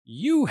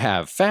You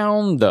have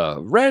found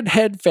the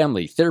Redhead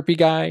Family Therapy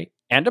Guy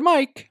and a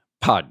Mic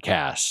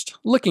podcast,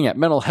 looking at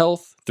mental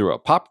health through a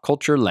pop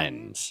culture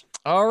lens.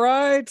 All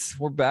right,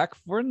 we're back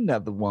for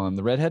another one.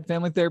 The Redhead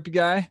Family Therapy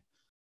Guy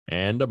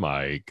and a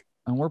Mic,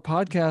 and we're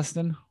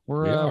podcasting.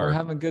 We're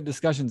having good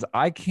discussions.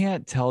 I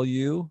can't tell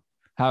you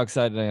how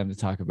excited I am to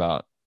talk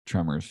about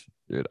Tremors,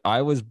 dude.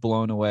 I was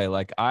blown away.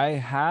 Like, I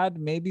had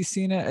maybe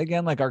seen it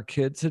again, like our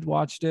kids had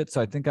watched it, so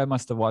I think I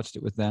must have watched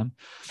it with them.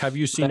 Have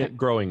you seen it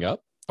growing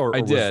up?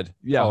 I did.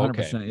 Yeah, 100%.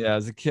 Okay. Yeah,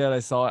 as a kid,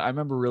 I saw it. I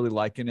remember really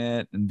liking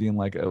it and being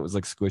like, it was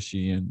like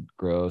squishy and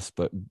gross,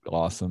 but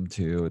awesome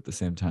too at the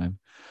same time.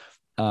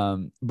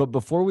 But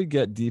before we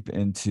get deep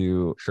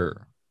into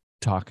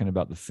talking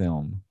about the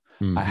film,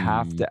 I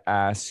have to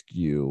ask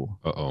you,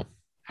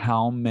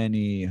 how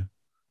many,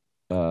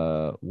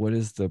 what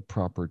is the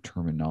proper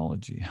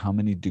terminology? How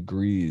many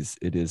degrees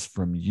it is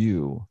from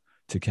you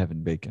to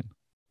Kevin Bacon?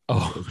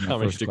 How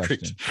many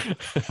degrees?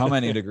 How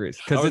many degrees?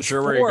 Because it's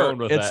sure where you're going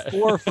with that. It's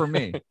 4 for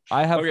me.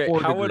 I have 4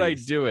 degrees. How would I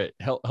do it?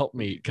 Help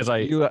me, because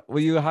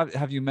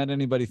have you met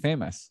anybody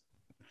famous?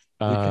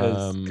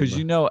 Because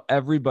you know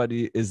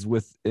everybody is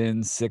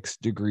within 6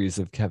 degrees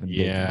of Kevin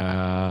Bacon.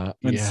 Yeah,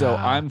 and so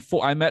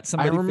I met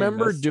somebody. I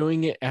remember famous,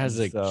 doing it as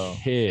a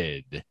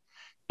kid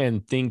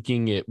and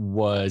thinking it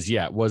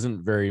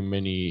wasn't very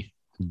many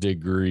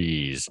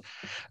degrees.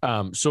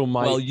 So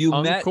my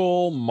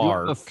uncle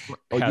Mark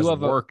has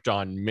worked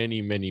on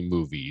many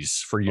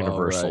movies for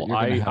Universal.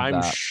 Right.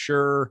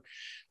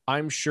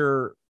 I'm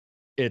sure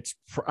it's,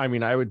 I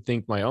mean, I would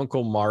think my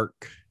uncle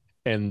Mark,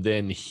 and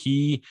then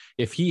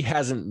if he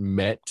hasn't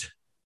met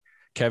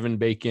Kevin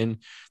Bacon,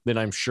 then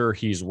I'm sure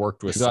he's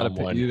worked with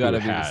someone who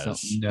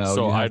has.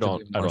 So I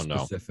don't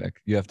know. Specific.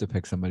 You have to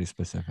pick somebody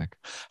specific.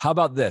 How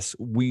about this?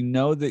 We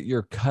know that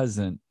your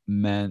cousin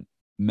met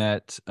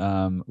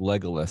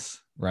Legolas,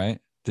 right?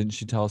 Didn't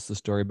she tell us the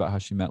story about how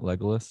she met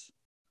Legolas?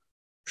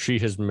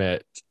 She's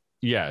met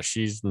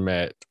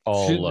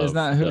all of. Isn't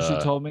that who she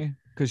told me?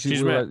 Because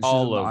she's met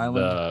all of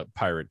the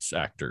Pirates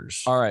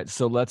actors. All right,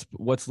 so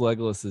what's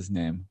Legolas's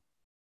name?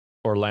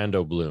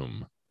 Orlando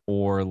Bloom.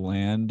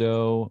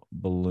 Orlando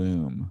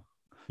Bloom.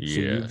 Yes.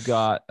 So you've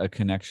got a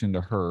connection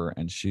to her,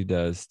 and she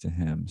does to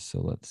him.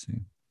 So let's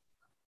see.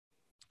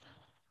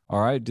 All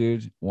right,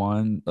 dude.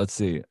 Let's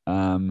see.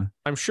 I'm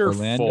sure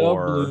Orlando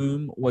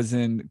Bloom was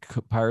in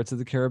Pirates of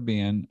the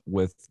Caribbean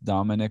with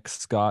Dominic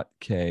Scott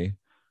Kay,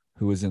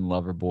 who was in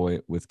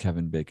Loverboy with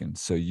Kevin Bacon.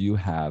 So you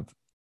have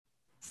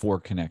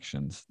 4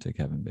 connections to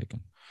Kevin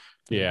Bacon.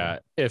 Yeah.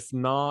 If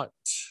not,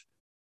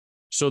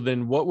 so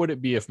then what would it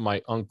be if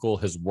my uncle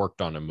has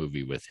worked on a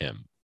movie with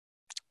him?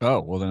 Oh,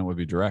 well, then it would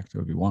be direct. It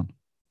would be 1.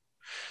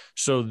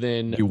 So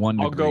then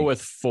I'll go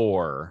with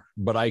 4,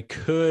 but I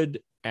could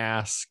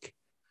ask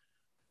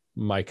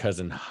my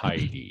cousin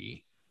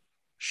Heidi.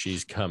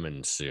 She's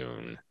coming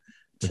soon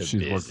to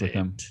visit. Worked with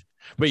him.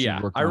 But yeah,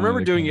 I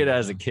remember doing it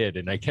as a kid,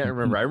 and I can't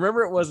remember. I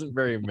remember it wasn't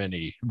very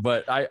many,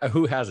 but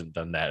who hasn't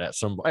done that at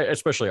some,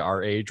 especially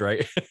our age,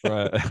 right?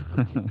 Right.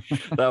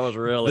 That was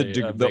really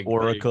the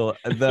Oracle.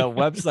 The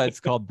website's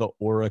called the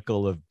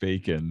Oracle of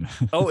Bacon.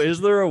 Oh, is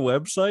there a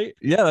website?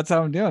 Yeah, that's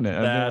how I'm doing it.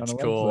 That's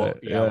cool.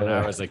 Yeah, when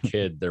I was a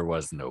kid, there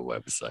was no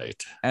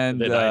website, and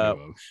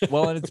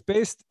well, and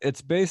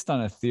it's based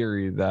on a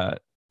theory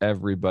that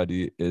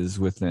everybody is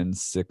within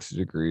 6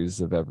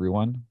 degrees of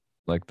everyone.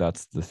 Like,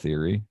 that's the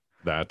theory.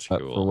 That's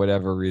cool. For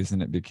whatever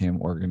reason, it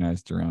became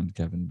organized around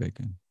Kevin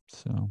Bacon.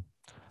 So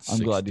I'm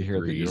glad to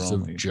hear that you're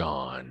only... of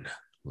John.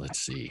 Let's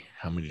see.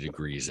 How many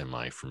degrees am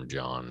I from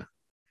John?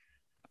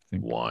 I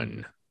think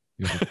 1.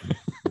 You have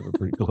a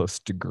pretty close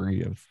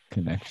degree of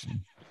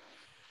connection.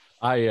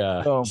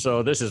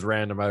 So this is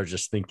random. I was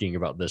just thinking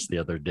about this the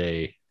other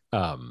day.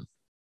 I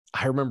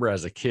remember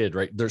as a kid,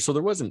 right?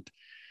 There wasn't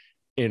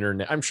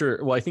internet. I'm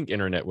sure. Well, I think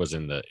internet was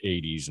in the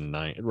 80s and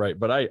 90s, right?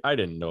 But I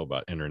didn't know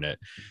about internet.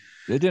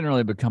 It didn't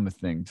really become a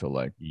thing till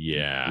like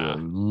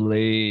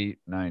late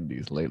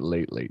 90s,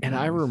 late. And 90s.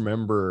 I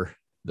remember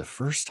the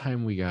first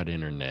time we got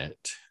internet,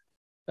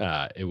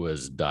 it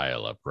was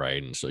dial-up,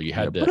 right? And so you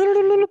had to,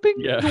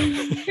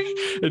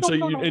 and so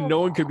and no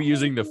one could be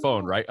using the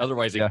phone, right?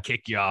 Otherwise, it'd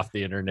kick you off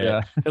the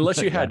internet,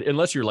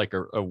 unless you're like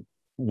a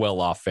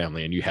well-off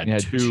family and you had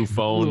 2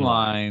 phone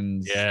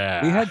lines.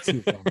 Yeah, we had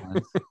 2 phone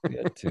lines. We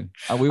had 2.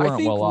 We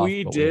weren't well off.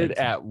 We did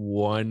at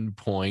one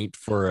point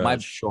for a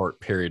short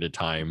period of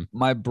time.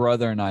 My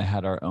brother and I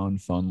had our own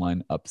phone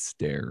line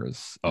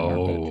upstairs.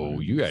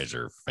 Oh, you guys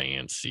are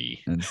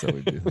fancy. And so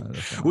we do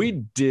that. We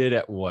did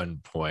at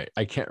one point.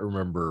 I can't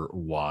remember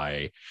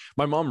why.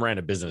 My mom ran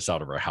a business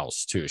out of our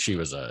house too. She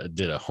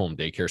did a home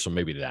daycare, so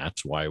maybe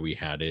that's why we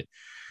had it.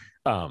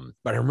 But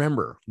I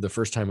remember the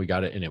first time we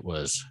got it, and it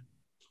was,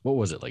 what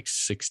was it, like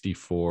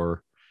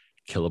 64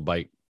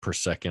 kilobyte per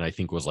second, I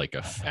think was like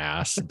a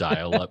fast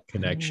dial-up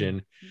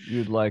connection.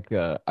 You'd like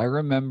I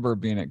remember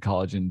being at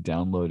college and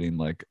downloading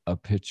like a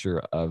picture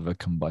of a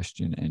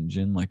combustion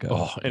engine, like a and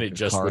like it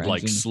just would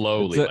like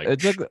slowly it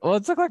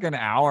took like an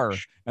hour,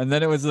 and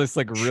then it was this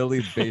like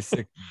really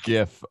basic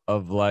gif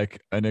of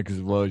like an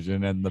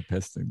explosion and the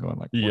piston going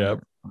like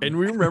yep. And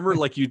we remember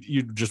like you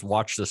just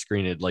watch the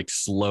screen, it like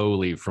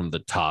slowly from the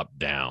top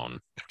down,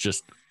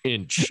 just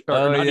inch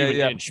or not even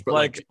inch, but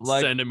like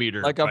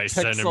centimeter like a by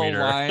pixel centimeter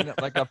line,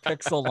 like a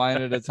pixel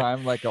line at a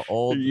time, like an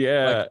old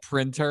like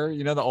printer.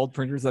 You know, the old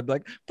printers that'd be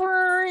like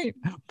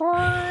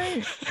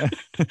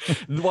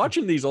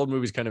watching these old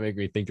movies kind of make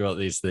me think about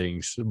these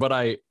things. But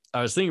I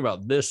was thinking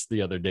about this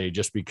the other day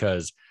just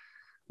because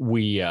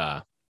we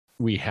had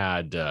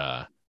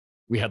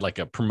like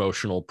a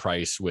promotional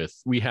price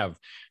we have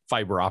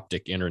fiber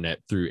optic internet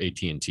through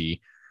AT&T,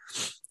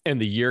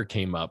 and the year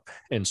came up,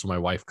 and so my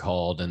wife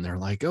called and they're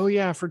like, oh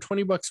yeah, for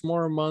 $20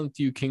 more a month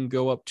you can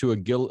go up to a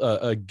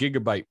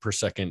gigabyte per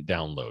second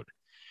download.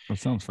 That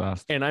sounds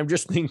fast. And I'm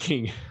just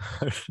thinking,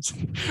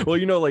 well,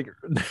 you know, like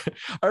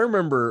I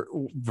remember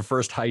the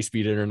first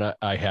high-speed internet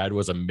I had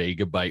was a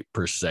megabyte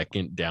per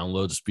second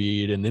download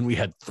speed, and then we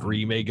had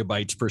 3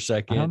 megabytes per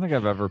second. I don't think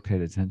I've ever paid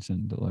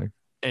attention to like.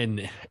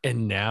 And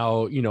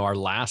now, you know, our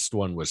last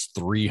one was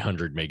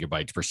 300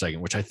 megabytes per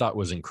second, which I thought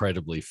was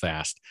incredibly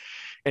fast.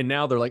 And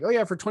now they're like, oh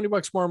yeah, for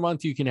 $20 more a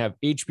month, you can have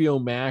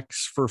HBO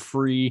Max for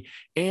free,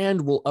 and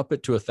we'll up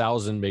it to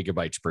 1,000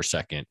 megabytes per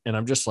second. And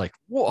I'm just like,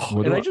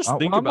 whoa. And I just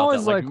think about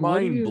that, like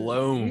mind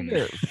blown.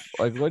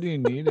 Like, what do you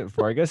need it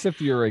for? I guess if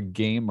you're a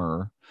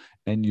gamer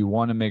and you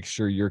want to make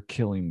sure you're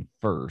killing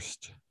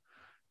first,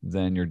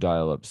 then your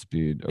dial-up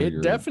speed or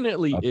it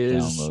definitely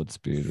is download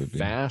speed would be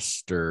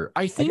faster.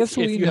 I think if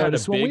you had a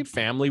big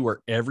family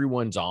where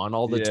everyone's on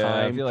all the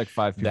time, I feel like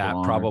 5 people that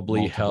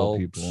probably helps.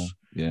 People.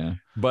 Yeah,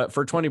 but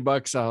for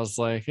 $20, I was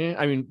like,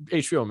 I mean,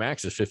 HBO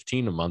Max is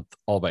 $15 a month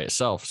all by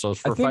itself. So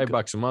for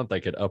 $5 a month, I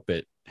could up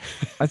it.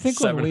 I think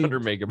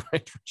 700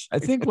 megabytes. I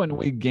think when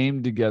we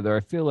gamed together, I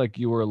feel like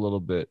you were a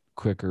little bit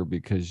quicker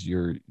because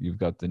you've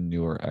got the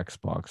newer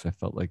Xbox. I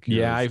felt like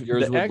yours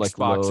the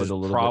Xbox is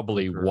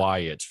probably why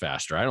it's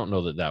faster. I don't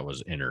know that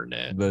was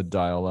internet, the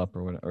dial-up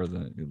or whatever, or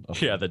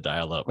the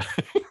dial-up.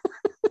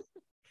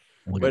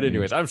 But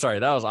anyways, I'm sorry,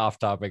 that was off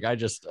topic. I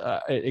just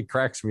it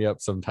cracks me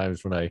up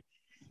sometimes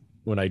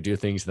when I do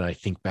things that I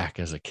think back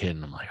as a kid,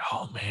 and I'm like,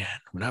 oh man,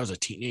 when I was a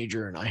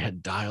teenager and I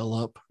had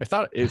dial-up, I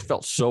thought it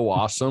felt so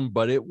awesome,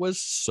 but it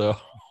was so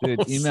dude,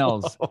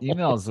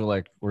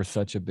 emails were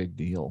such a big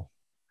deal.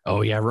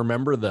 Oh yeah,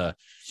 remember the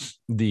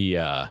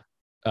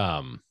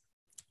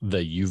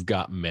You've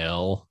Got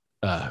Mail.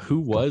 Who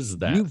was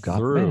that? You've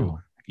Got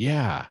Mail.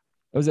 Yeah,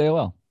 it was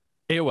AOL.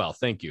 AOL,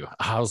 thank you.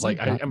 I was like,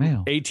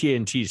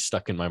 AT&T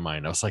stuck in my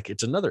mind. I was like,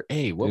 it's another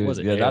A. What was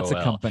it? Yeah, AOL. That's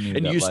a company.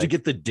 And you used to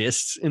get the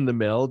discs in the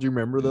mail. Do you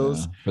remember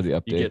those? For the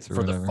updates, you get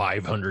for the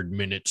 500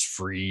 minutes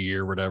free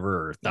or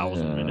whatever, or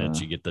 1,000 minutes.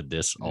 You get the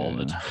discs all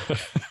the time.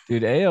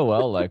 Dude,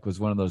 AOL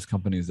was one of those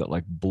companies that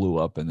blew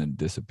up and then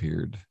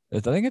disappeared. I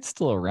think it's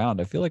still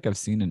around. I feel like I've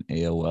seen an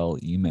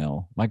AOL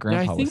email. My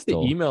grandpa. I think the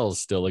emails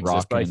still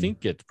exist, but I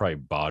think it's probably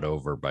bought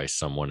over by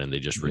someone and they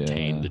just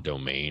retained the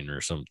domain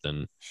or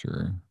something.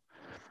 Sure.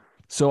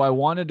 So I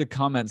wanted to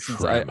comment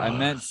since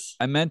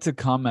I meant to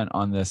comment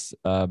on this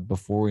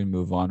before we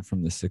move on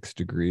from the 6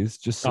 degrees,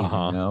 just so you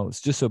know,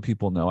 just so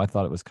people know. I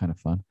thought it was kind of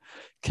fun.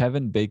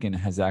 Kevin Bacon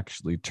has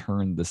actually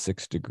turned the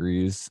 6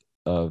 degrees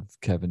of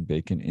Kevin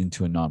Bacon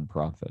into a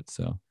nonprofit.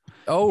 So,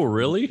 oh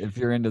really? If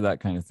you're into that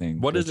kind of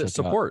thing, what does it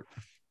support?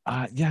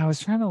 Yeah, I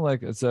was trying to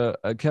it's a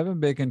Kevin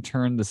Bacon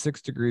turned the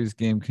 6 degrees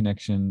game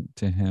connection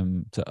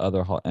to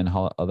other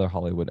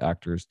Hollywood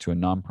actors to a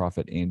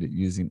nonprofit aimed at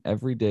using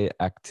everyday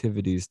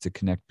activities to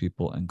connect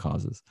people and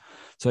causes.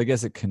 So I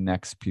guess it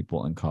connects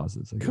people and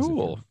causes.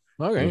 Cool.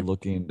 Okay.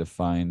 Looking to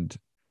find.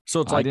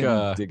 So it's like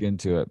dig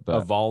into it, but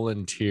a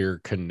volunteer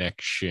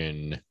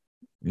connection.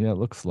 Yeah, it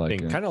looks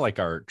like kind of like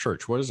our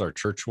church. What is our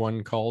church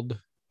one called?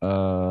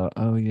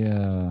 Oh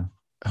yeah.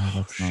 Oh,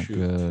 that's not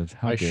good.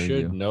 I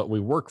should know.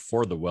 We work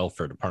for the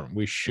welfare department.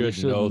 We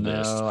should know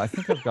this. I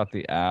think I've got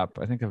the app.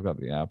 Let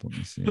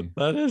me see.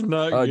 That is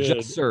not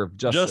good.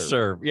 Just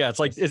serve. Yeah, it's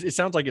like it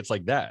sounds like it's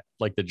like that,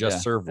 like the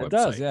Just Serve website. It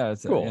does. Yeah,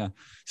 it's cool. Yeah.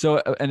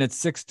 So and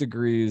it's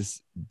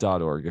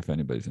 6degrees.org if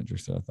anybody's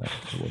interested. I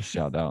thought a little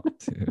shout out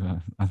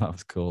to. I thought it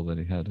was cool that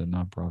he had a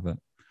nonprofit.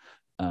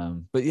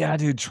 But yeah,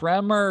 dude,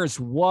 Tremors.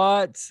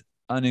 What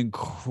an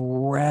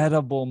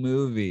incredible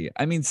movie.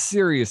 I mean,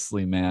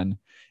 seriously, man.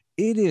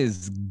 It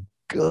is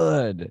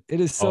good. It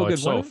is so good.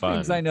 One of the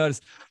things I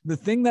noticed, the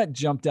thing that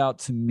jumped out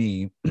to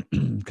me,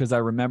 because I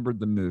remembered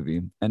the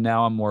movie, and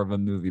now I'm more of a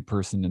movie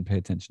person and pay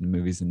attention to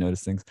movies and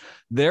notice things.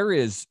 There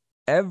is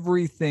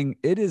everything.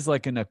 It is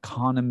like an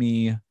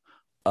economy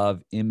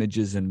of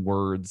images and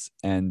words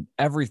and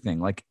everything.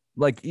 Like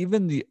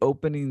even the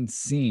opening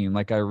scene,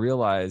 I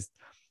realized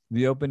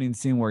the opening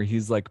scene where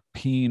he's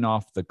peeing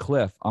off the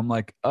cliff. I'm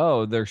like,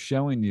 oh, they're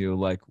showing you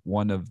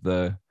one of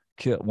the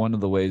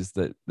ways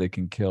that they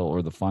can kill,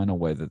 or the final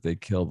way that they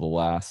kill the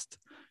last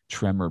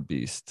tremor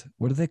beast.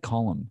 What do they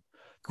call them?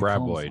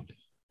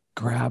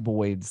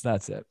 Graboids.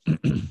 That's it.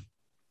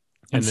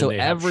 And so they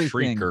have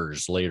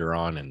shriekers later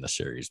on in the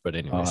series. But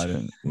anyways, I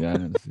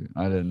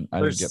didn't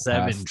There's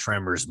 7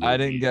 Tremors movies. I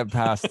didn't get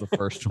past the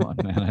first one,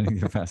 man. I didn't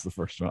get past the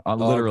first one.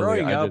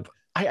 Literally, growing up,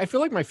 I feel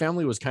like my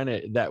family was kind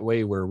of that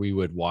way, where we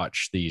would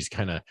watch these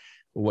kind of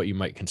what you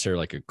might consider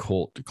like a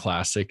cult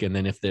classic, and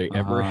then if they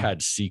ever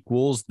had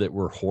sequels that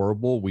were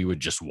horrible, we would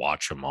just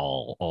watch them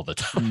all the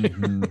time.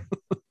 Mm-hmm.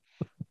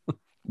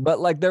 But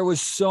like there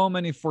was so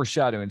many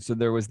foreshadowing. So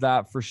there was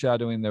that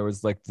foreshadowing. There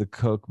was like the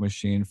Coke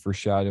machine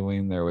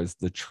foreshadowing. There was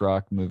the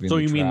truck moving. So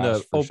you mean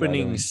the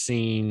opening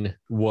scene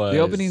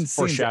was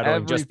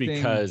foreshadowing just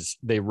because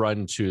they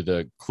run to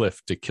the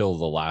cliff to kill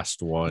the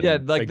last one? Yeah,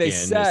 like they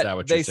set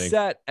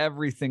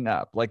everything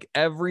up. Like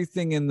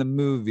everything in the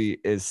movie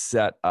is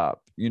set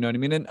up. You know what I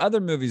mean? And other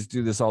movies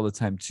do this all the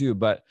time too.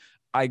 But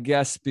I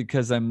guess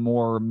because I'm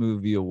more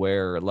movie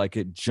aware, like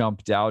it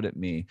jumped out at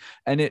me.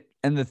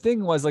 And the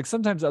thing was, like,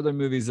 sometimes other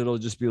movies, it'll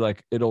just be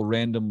like, it'll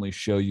randomly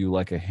show you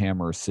like a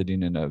hammer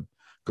sitting in a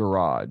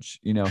garage,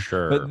 you know?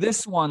 Sure. But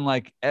this one,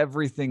 like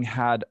everything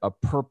had a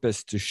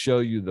purpose to show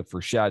you the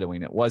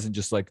foreshadowing. It wasn't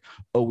just like,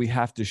 oh, we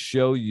have to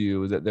show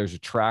you that there's a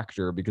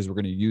tractor because we're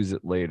going to use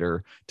it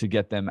later to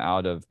get them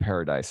out of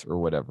paradise or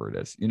whatever it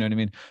is. You know what I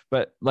mean?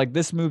 But like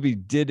this movie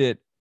did it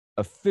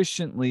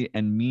efficiently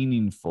and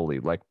meaningfully,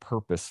 like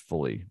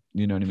purposefully.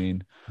 You know what I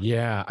mean?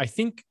 Yeah, I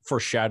think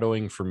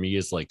foreshadowing for me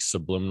is like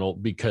subliminal,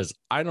 because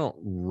I don't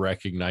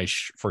recognize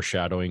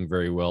foreshadowing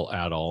very well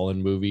at all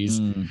in movies.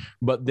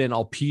 But then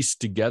I'll piece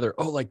together,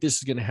 oh, like this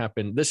is going to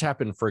happen. This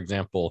happened, for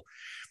example,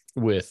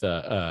 with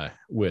the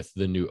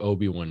new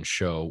Obi-Wan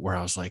show, where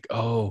I was like,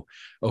 oh,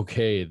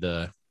 okay,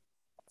 the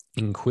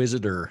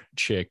Inquisitor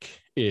chick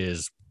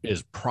is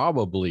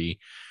probably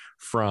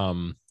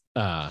from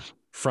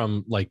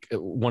like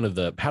one of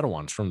the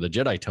Padawans from the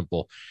Jedi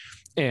Temple.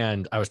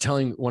 And I was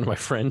telling one of my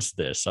friends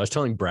this. I was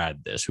telling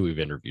Brad this, who we've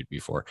interviewed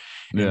before.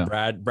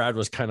 And Brad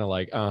was kind of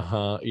like,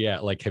 yeah,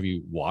 like, have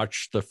you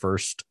watched the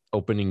first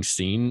opening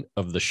scene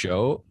of the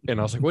show? And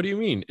I was like, what do you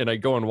mean? And I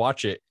go and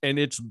watch it, and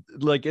it's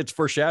like, it's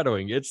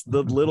foreshadowing. It's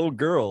the little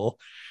girl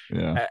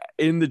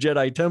in the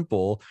Jedi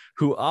Temple,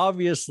 who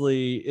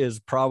obviously is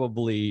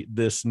probably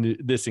this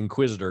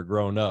Inquisitor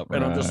grown up.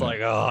 And I'm just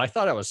like, oh, I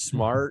thought I was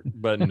smart,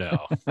 but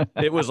no,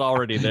 it was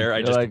already there.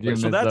 I just like,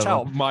 so that's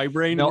how my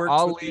brain works.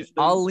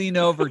 I'll lean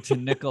over to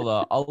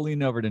Nicola. I'll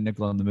lean over to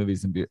Nicola in the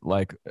movies and be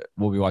like,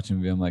 we'll be watching a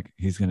movie. I'm like,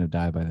 he's gonna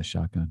die by the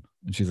shotgun,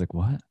 and she's like,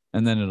 what?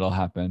 And then it'll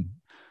happen.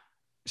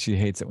 She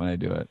hates it when I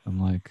do it. I'm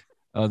like,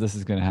 oh, this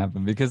is gonna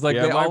happen, because like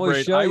they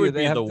always show you. I would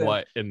be the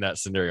what in that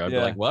scenario. I'd be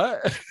like,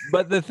 what?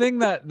 But the thing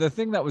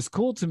that was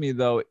cool to me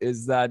though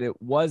is that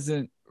it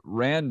wasn't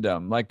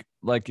random. Like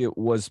it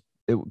was,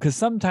 because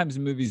sometimes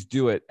movies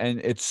do it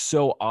and it's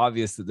so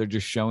obvious that they're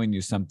just showing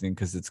you something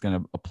because it's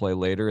gonna play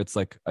later. It's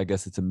like, I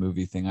guess it's a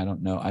movie thing. I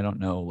don't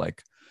know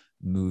like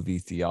movie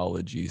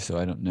theology, so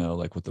I don't know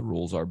like what the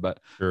rules are, but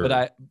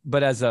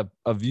as a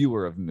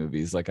viewer of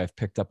movies, like I've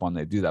picked up on,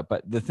 they do that.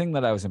 But the thing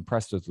that I was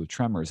impressed with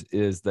Tremors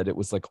is that it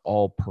was like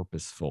all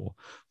purposeful.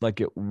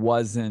 Like it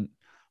wasn't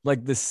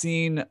like the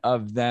scene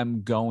of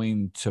them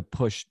going to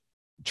push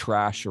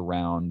trash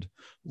around,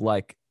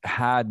 like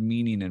had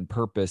meaning and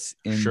purpose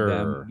in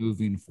them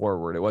moving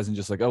forward. It wasn't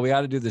just like, oh, we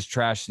had to do this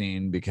trash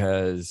scene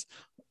because,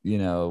 you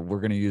know,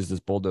 we're going to use this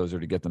bulldozer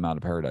to get them out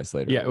of paradise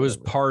later. Yeah, it was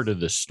part of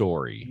the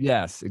story.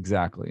 Yes,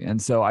 exactly.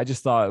 And so I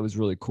just thought it was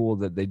really cool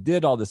that they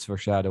did all this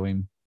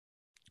foreshadowing,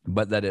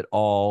 but that it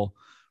all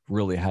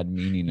really had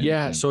meaning.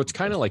 Yeah, so it's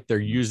kind of like they're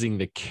using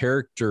the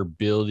character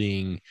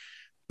building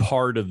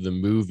part of the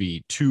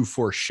movie to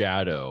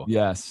foreshadow.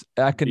 Yes,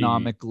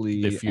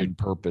 economically and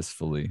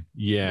purposefully.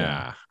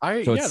 Yeah.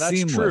 So it's that's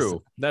seamless.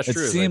 True. That's it's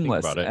true.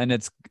 Seamless,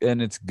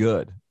 and it's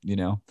good. You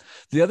know,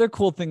 the other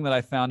cool thing that I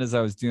found as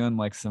I was doing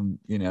like some,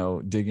 you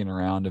know, digging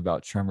around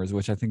about Tremors,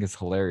 which I think is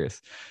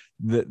hilarious.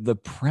 The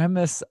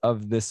premise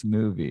of this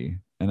movie,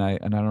 and I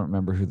don't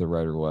remember who the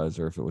writer was,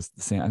 or if it was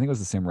the same. I think it was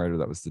the same writer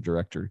that was the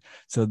director.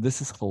 So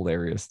this is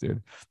hilarious,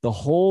 dude. The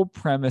whole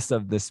premise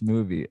of this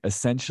movie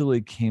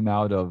essentially came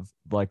out of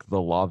like the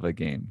Lava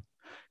game.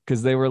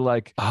 Because they were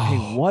like,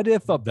 hey, what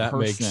if a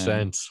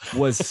person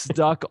was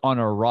stuck on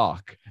a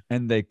rock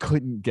and they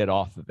couldn't get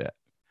off of it?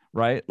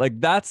 Right? Like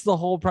that's the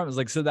whole premise.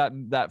 Like, so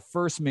that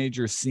first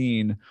major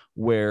scene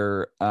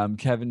where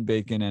Kevin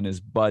Bacon and his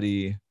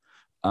buddy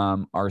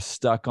are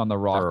stuck on the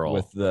rock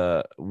with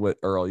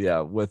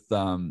Earl, with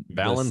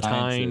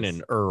Valentine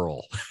and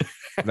Earl.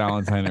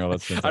 Valentine Earl.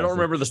 That's I don't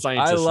remember the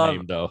scientist's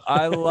name though.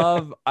 I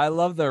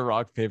love their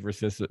rock paper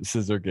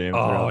scissor game.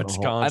 Oh, it's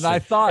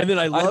constant. And then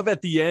I love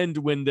at the end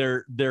when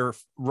they're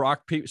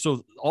rock paper.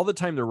 So all the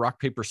time they're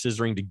rock paper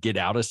scissoring to get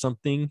out of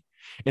something.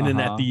 And then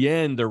at the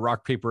end, they're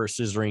rock, paper,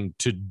 scissoring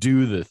to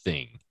do the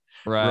thing.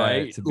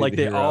 Right. Like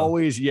they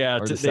always,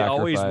 they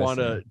always want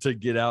to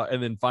get out.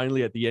 And then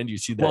finally at the end, you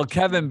see that. Well,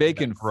 Kevin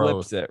Bacon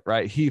flips it,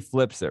 right? He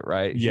flips it,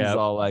 right? Yeah. He's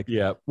all like,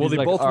 Well, they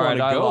both want to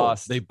go.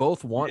 They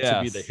both want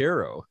to be the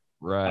hero.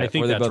 Right. I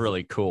think that's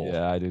really cool.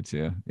 Yeah, I do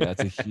too. Yeah,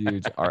 it's a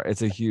huge arc.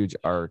 It's a huge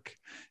arc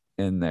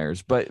in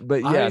theirs. But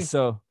yeah,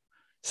 so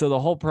the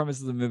whole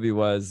premise of the movie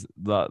was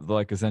the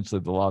like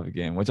essentially the lava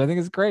game, which I think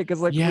is great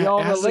because like we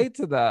all relate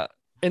to that.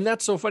 And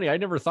that's so funny. I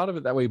never thought of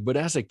it that way. But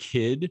as a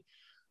kid,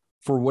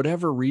 for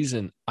whatever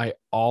reason, I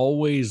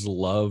always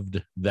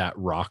loved that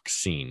rock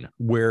scene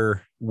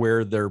where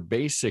they're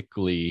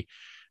basically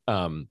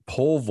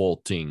pole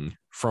vaulting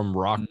from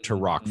rock to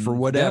rock. For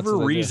whatever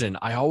reason,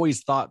 I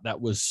always thought that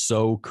was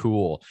so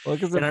cool.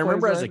 And I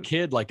remember as a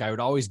kid, like I would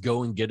always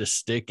go and get a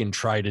stick and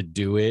try to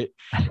do it.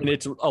 And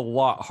it's a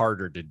lot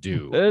harder to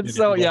do. It's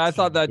so, yeah, I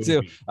thought that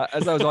too.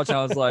 As I was watching,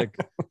 I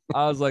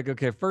was like,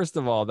 okay, first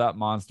of all, that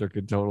monster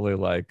could totally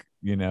like,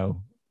 you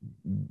know,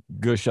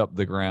 gush up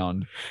the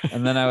ground.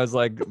 And then I was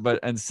like,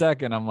 and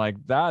second, I'm like,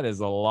 that is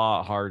a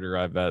lot harder,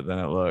 I bet, than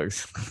it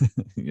looks.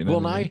 You know,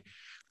 well, and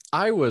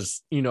I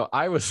was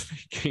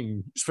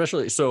thinking,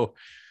 especially so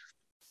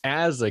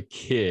as a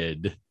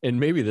kid, and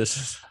maybe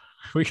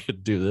we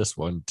could do this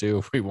one too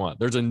if we want.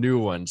 There's a new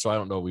one, so I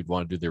don't know if we'd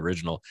want to do the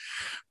original.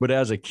 But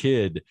as a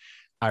kid,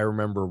 I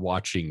remember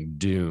watching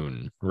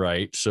Dune,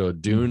 right? So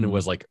Dune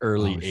was like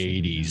early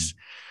 80s.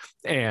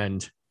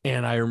 And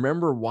I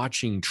remember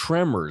watching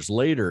Tremors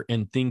later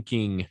and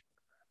thinking,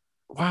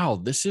 wow,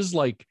 this is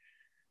like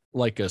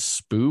a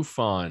spoof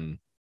on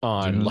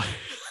like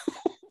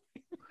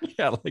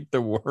yeah, like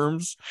the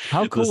worms.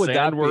 How cool would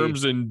that be?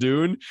 Worms in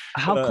Dune.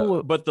 How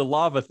cool? But the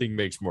lava thing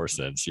makes more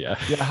sense. Yeah.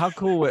 Yeah. How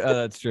cool?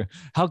 That's true.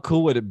 How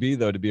cool would it be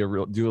though to be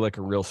do a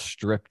real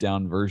stripped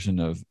down version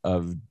of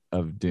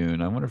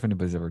Dune? I wonder if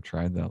anybody's ever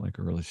tried that, like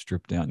a really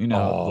stripped down. You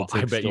know,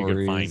 I bet you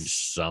could find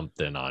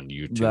something on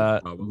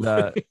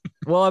YouTube.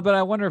 Well, but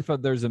I wonder if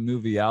there's a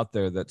movie out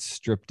there that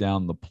stripped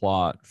down the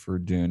plot for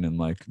Dune and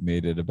like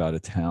made it about a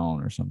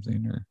town or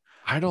something, or.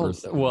 I don't.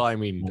 Well, I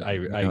mean, I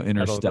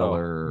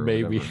Interstellar,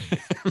 maybe.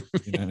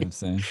 You know what I'm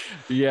saying?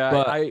 Yeah,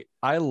 but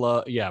I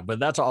love. Yeah, but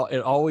that's all. It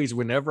always,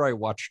 whenever I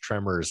watch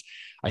Tremors,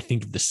 I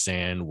think of the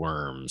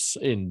sandworms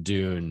in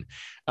Dune.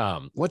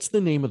 What's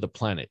the name of the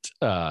planet?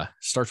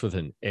 Starts with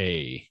an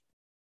A.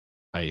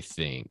 I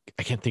think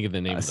I can't think of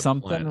the name. Of the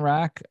something planet.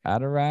 Rack,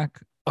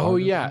 Atarak. Oh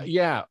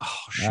yeah. Oh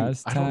shoot,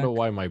 Aztec. I don't know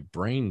why my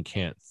brain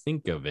can't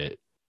think of it.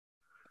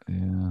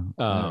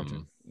 Yeah.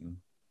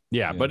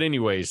 Yeah, but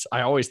anyways,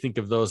 I always think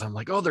of those. I'm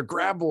like, oh, they're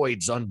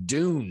graboids on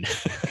Dune.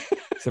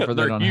 Except for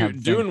they don't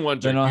have Dune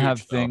ones. They don't have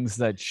things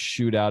that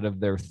shoot out of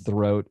their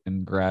throat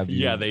and grab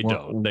you. Yeah, they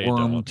don't. They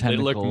don't. They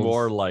look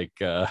more like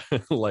oh,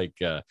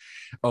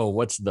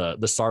 what's the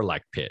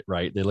Sarlacc pit,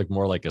 right? They look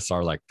more like a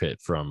Sarlacc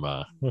pit from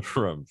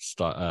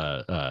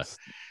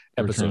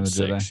episode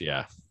 6.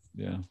 Yeah.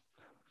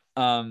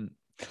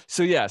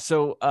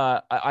 So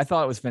I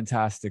thought it was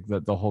fantastic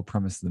that the whole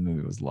premise of the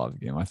movie was lava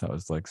game. I thought it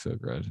was like so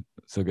good,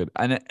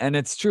 and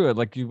it's true.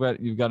 Like you've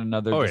got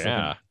another. Oh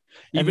yeah,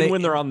 even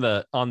when they're on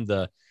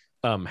the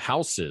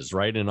houses,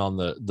 right, and on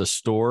the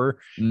store,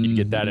 you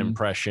get that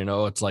impression.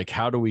 Oh, it's like,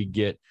 how do we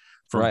get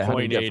from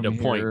point A to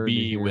point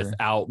B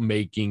without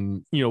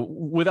making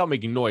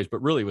noise,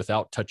 but really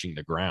without touching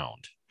the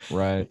ground.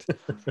 Right.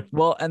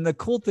 Well, and the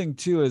cool thing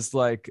too is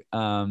like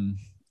I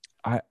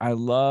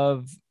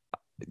love.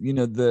 You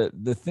know,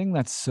 the thing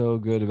that's so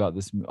good about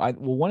this movie,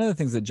 one of the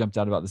things that jumped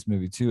out about this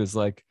movie too is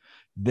like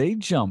they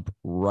jump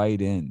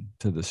right in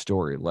to the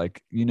story.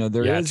 Like, you know,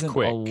 there isn't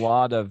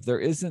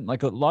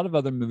like a lot of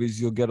other movies.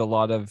 You'll get a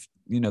lot of,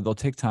 you know, they'll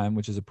take time,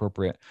 which is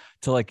appropriate,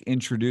 to like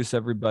introduce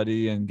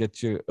everybody and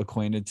get you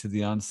acquainted to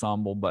the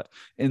ensemble. But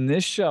in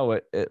this show,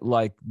 it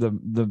like the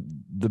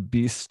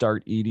beasts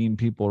start eating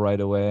people right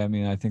away. I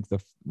mean, I think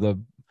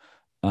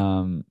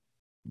I'm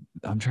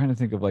trying to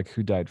think of like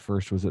who died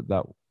first. Was it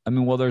that? I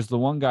mean, well, there's the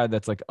one guy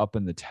that's like up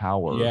in the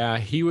tower. Yeah,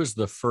 he was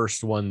the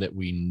first one that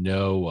we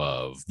know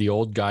of. The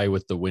old guy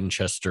with the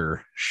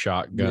Winchester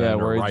shotgun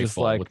or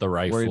rifle with the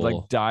rifle. Where he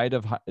like died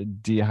of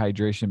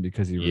dehydration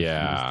because he refused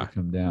to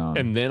come down.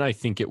 And then I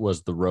think it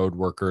was the road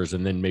workers,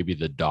 and then maybe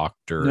the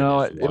doctor.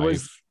 No, it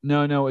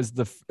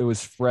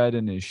was Fred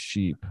and his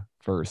sheep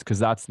first, because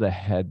that's the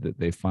head that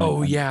they find.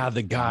 Oh yeah,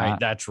 the guy.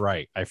 That's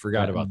right. I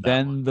forgot about that.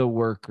 Then the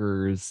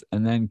workers,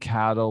 and then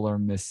cattle are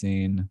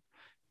missing.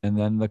 And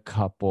then the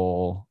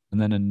couple,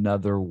 and then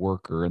another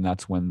worker, and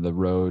that's when the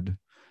road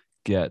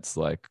gets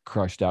like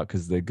crushed out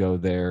because they go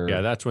there.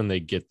 Yeah, that's when they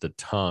get the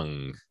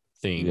tongue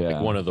thing,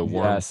 like one of the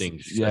worm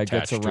things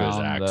attached to his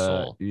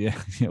axle.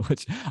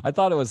 Which I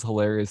thought it was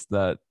hilarious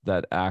that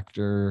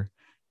actor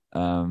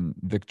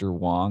Victor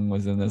Wong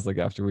was in this. Like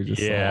after we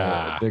just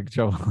saw Big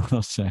Trouble in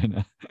Little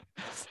China,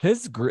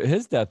 his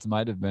death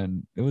might have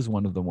been. It was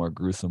one of the more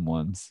gruesome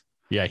ones.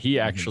 Yeah, he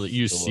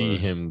actually see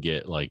him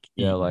get like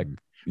eaten.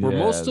 Where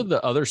most of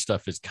the other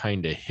stuff is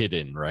kind of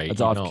hidden, right?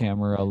 It's off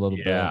camera a little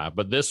bit. Yeah,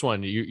 but this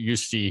one, you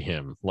see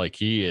him like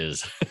he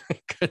is.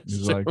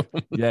 He's like,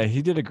 yeah,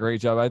 he did a great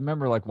job. I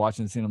remember like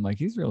watching the scene. I'm like,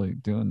 he's really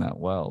doing that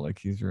well. Like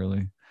he's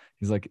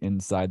like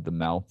inside the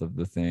mouth of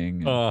the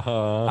thing.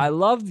 I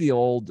love the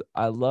old.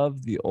 Crap!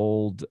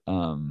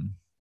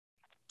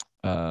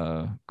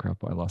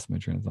 I lost my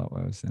train of thought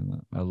while I was saying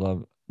that. I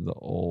love the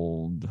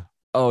old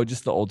Oh,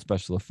 just the old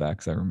special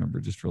effects. I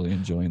remember just really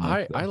enjoying.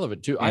 I love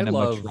it too.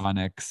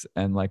 Animatronics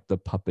and like the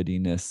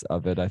puppetiness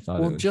of it. I thought.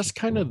 Well, it was just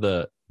kind of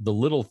the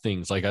little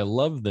things. Like I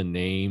love the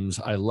names.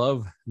 I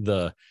love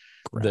the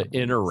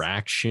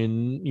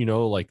interaction. You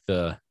know, like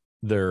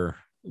their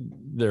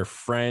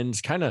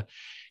friends. Kind of,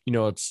 you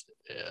know, it's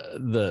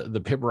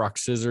the paper rock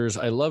scissors.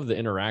 I love the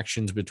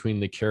interactions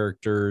between the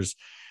characters,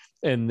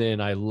 and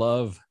then I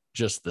love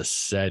just the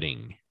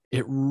setting.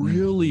 It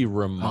really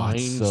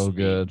reminds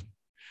me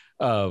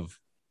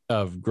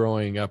of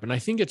growing up. And I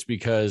think it's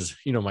because,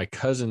 you know, my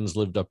cousins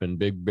lived up in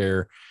Big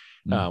Bear,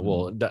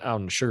 well,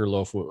 out in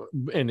Sugarloaf,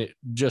 and it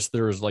just,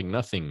 there was like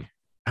nothing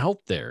out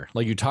there.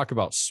 Like you talk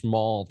about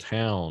small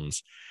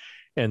towns,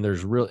 and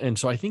there's and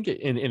so I think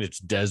and it's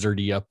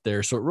deserty up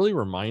there. So it really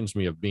reminds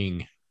me of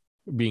being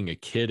a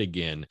kid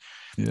again.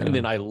 Yeah. And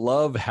then I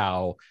love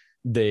how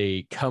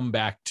they come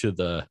back to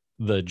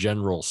the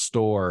general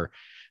store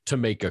to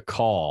make a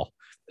call,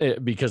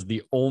 because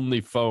the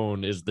only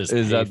phone is this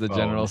is at the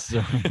general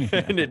store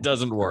and it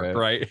doesn't work,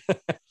 right?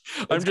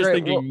 I'm just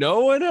thinking,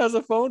 no one has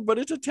a phone, but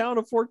it's a town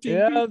of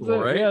 14 people,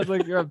 right? Yeah, it's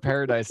like you're at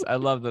paradise. I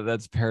love that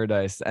that's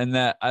paradise, and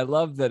that I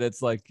love that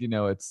it's like, you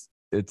know, it's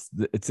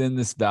in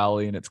this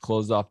valley and it's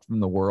closed off from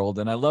the world.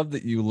 And I love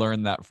that you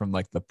learn that from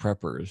like the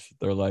preppers.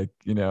 They're like,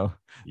 you know,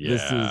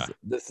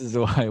 this is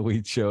why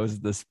we chose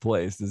this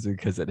place, is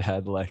because it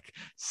had like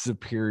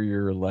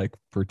superior like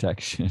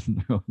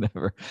protection or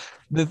whatever.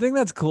 The thing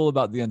that's cool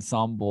about the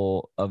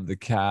ensemble of the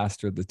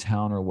cast or the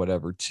town or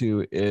whatever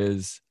too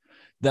is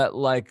that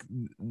like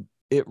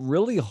it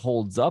really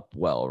holds up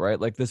well, right?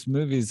 Like this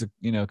movie's,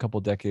 you know, a couple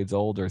decades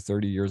old or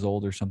 30 years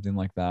old or something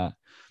like that.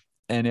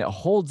 And it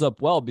holds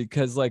up well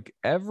because like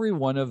every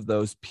one of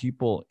those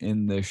people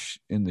in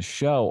the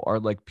show are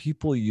like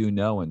people, you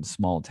know, in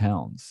small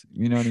towns,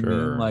 you know what I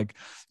mean? Like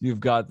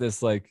you've got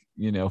this like,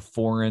 you know,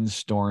 foreign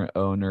store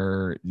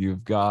owner,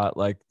 you've got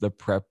like the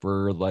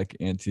prepper, like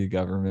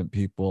anti-government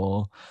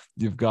people,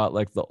 you've got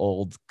like the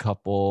old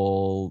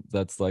couple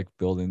that's like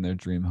building their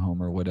dream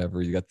home or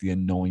whatever, you got the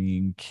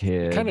annoying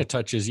kid. Kind of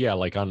touches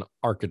like on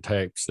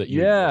archetypes that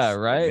you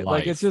right, life,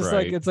 like it's just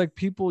right? like it's like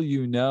people,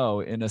 you know,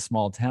 in a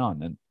small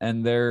town,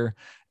 and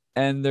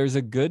there's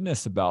a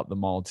goodness about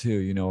them all too,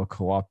 you know, a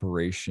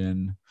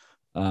cooperation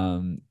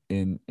in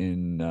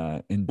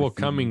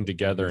coming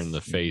together in the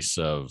face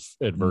of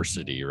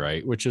adversity,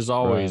 right? Which is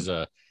always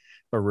a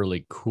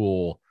really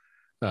cool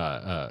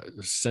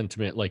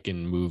sentiment, like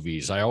in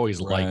movies. I always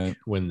like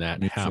when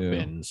that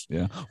happens.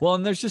 Yeah. Well,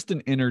 and there's just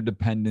an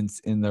interdependence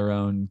in their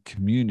own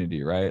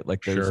community, right?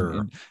 Like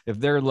there's if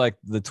they're like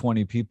the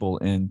 20 people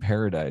in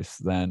Paradise,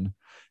 then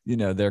you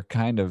know they're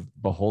kind of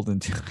beholden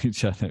to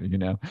each other, you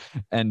know.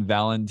 And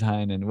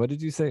Valentine and what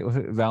did you say?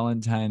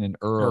 Valentine and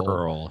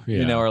Earl,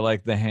 you know, are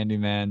like the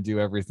handyman, do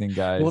everything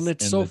guys. Well, and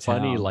it's so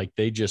funny, like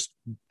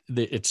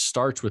it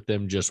starts with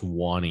them just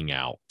wanting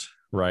out,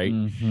 right?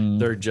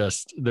 They're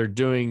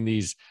doing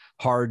these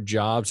hard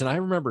jobs. And I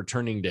remember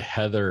turning to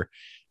Heather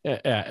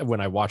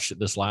when I watched it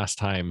this last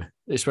time,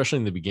 especially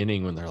in the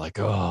beginning when they're like,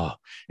 oh,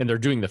 and they're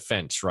doing the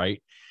fence,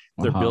 right?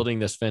 They're building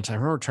this fence. I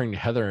remember turning to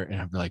Heather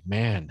and I'd be like,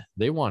 man,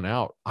 they want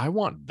out. I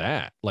want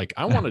that. Like,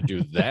 I want to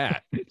do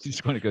that. I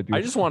just want to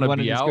I just want to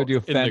be out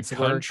in the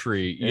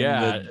country.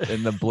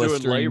 In the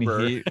blistering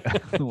heat.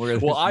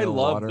 Well, I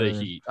love the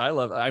heat. I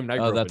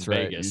grew up in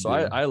Vegas, so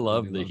I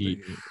love the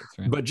heat.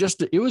 But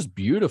just, it was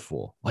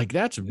beautiful. Like,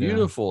 that's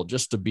beautiful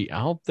just to be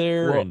out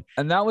there.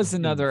 And that was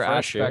another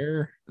aspect.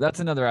 That's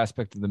another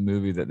aspect of the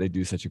movie that they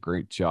do such a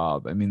great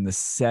job. I mean, the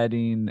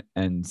setting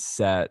and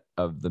set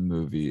of the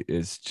movie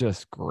is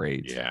just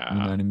great. Yeah. You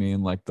know what I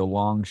mean? Like the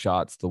long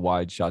shots, the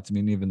wide shots. I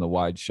mean, even the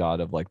wide shot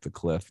of like the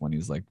cliff when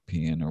he's like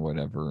peeing or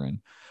whatever. And,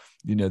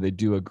 you know, they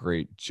do a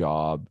great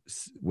job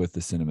with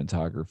the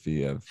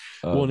cinematography of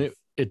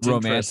it's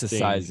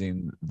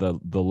romanticizing the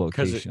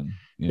location.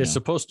 It's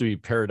supposed to be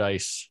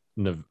Paradise,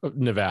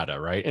 Nevada,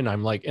 right? And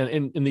I'm like, and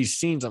in these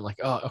scenes, I'm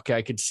like, oh, okay,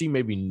 I could see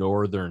maybe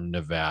northern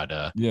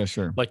Nevada. Yeah,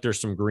 sure. Like there's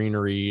some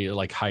greenery,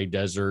 like high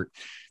desert,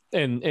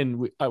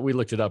 and we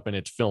looked it up, and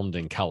it's filmed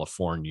in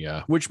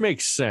California, which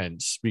makes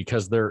sense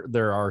because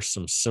there are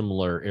some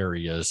similar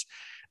areas.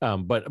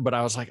 But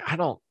I was like, I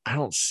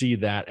don't see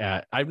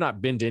that I've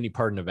not been to any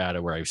part of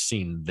Nevada where I've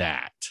seen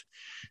that.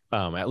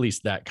 At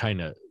least that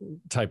kind of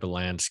type of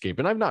landscape,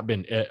 and I've not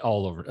been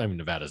all over. I mean,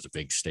 Nevada's a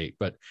big state,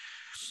 but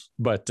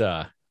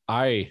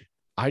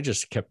I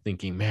just kept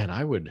thinking, man,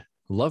 I would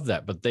love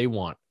that, but they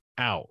want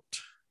out,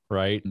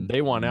 right? Mm-hmm.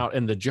 They want out,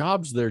 and the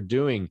jobs they're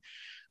doing,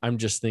 I'm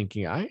just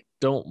thinking, I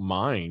don't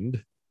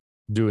mind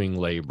doing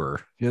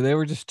labor. Yeah, they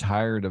were just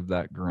tired of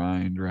that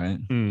grind, right?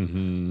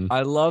 Mm-hmm.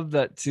 I love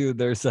that too.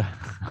 There's a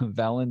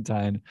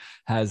Valentine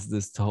has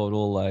this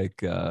total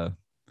like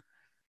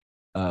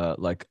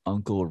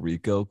Uncle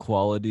Rico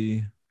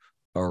quality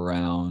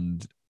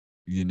around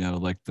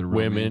like the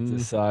women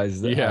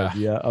romanticized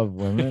idea of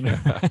women.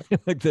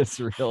 Like this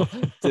real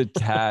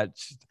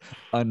detached,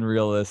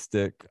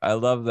 unrealistic. I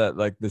love that,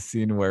 like the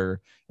scene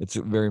where it's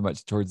very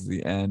much towards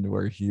the end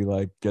where he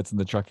like gets in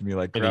the truck and he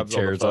like grabs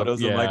all the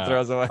photos and like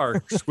throws them or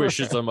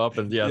squishes them up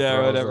and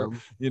whatever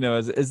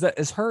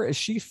them. Is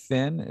she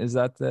Finn? Is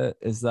that the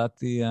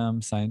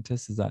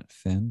scientist? Is that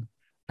Finn?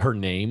 Her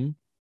name?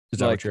 Is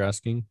that what you're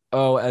asking?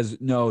 Oh, is it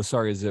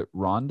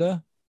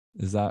Rhonda?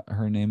 Is that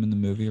her name in the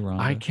movie, Rhonda?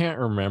 I can't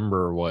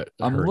remember what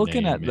I'm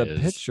looking at the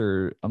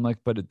picture. I'm like,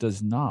 but it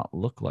does not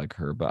look like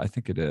her, but I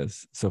think it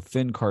is. So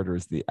Finn Carter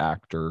is the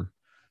actor,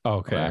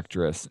 or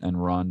actress, and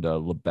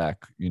Rhonda Lebeck,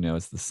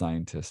 is the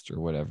scientist or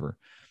whatever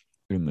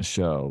in the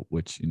show,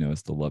 which,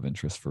 is the love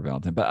interest for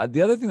Valentine. But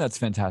the other thing that's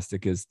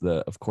fantastic is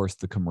of course,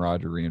 the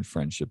camaraderie and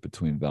friendship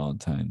between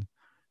Valentine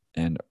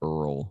and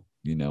Earl,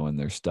 and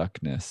their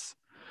stuckness.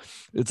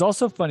 It's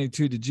also funny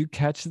too. Did you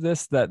catch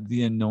this? That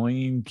the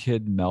annoying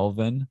kid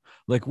Melvin,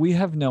 like we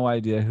have no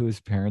idea who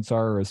his parents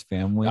are or his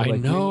family. I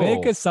know. You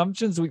make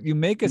assumptions.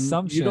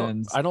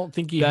 I don't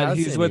think he's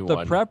anyone. With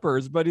the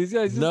preppers, but he's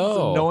just this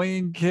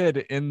annoying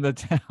kid in the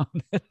town.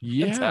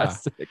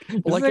 Fantastic.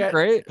 Isn't that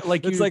great?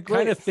 Like you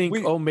kind of think,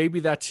 maybe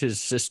that's his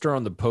sister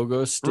on the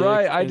pogo stick.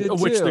 Right. I did too.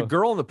 Which the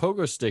girl on the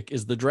pogo stick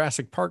is the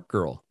Jurassic Park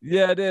girl.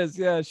 Yeah, it is.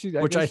 Yeah,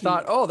 I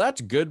thought,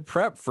 that's good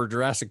prep for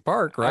Jurassic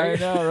Park,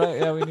 right? I know, right?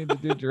 Yeah, we need to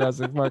do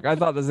Jurassic Park. I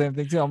thought the same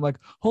thing too. I'm like,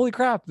 holy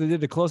crap, they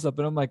did a close up,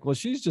 and I'm like, well,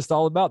 she's just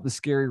all about the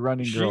scary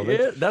running girl.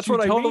 That's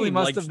what I mean.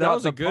 Must have that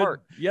was a good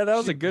part. Yeah, that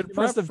was a good.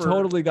 Must have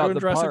totally got the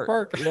Jurassic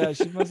Park. Yeah,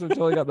 she must have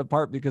totally got the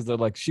part because they're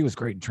like, she was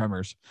great in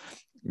Tremors.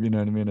 You know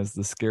what I mean? As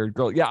the scared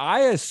girl. Yeah, I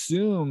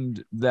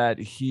assumed that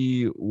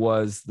he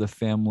was the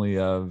family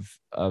of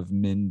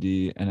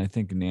Mindy and I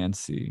think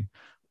Nancy,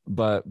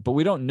 but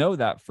we don't know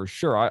that for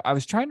sure. I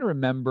was trying to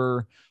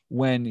remember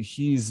when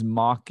he's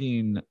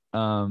mocking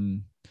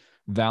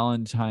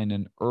Valentine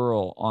and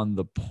Earl on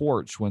the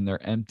porch when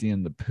they're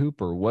emptying the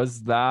pooper.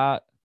 Was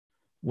that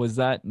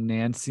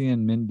Nancy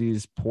and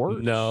Mindy's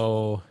porch?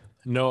 No,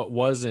 it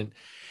wasn't.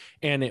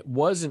 And it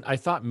wasn't. I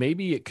thought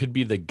maybe it could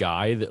be the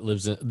guy that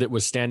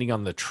was standing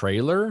on the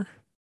trailer.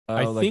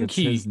 I think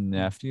his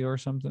nephew or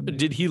something. Maybe?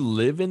 Did he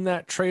live in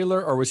that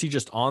trailer or was he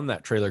just on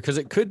that trailer? Because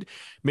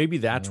maybe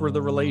that's where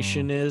the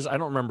relation is. I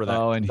don't remember that.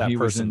 And that he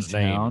person's was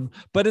in town. Name.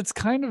 But it's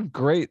kind of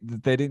great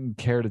that they didn't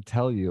care to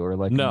tell you or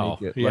like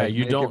make it. Yeah,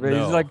 you don't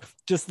know. He's like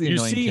just the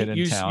annoying kid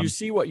in town. You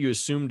see what you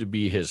assume to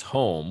be his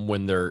home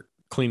when they're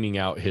cleaning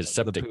out his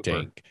septic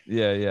tank.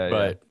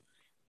 Yeah.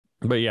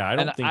 But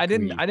yeah, I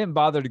didn't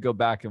bother to go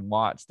back and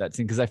watch that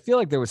scene because I feel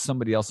like there was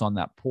somebody else on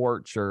that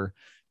porch or,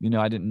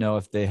 I didn't know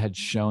if they had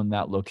shown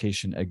that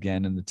location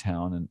again in the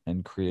town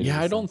and created. Yeah,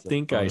 I don't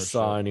think I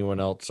saw anyone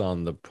else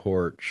on the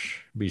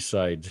porch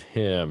besides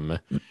him.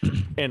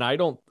 And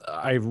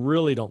I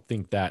really don't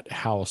think that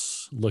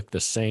house looked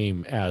the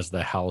same as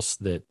the house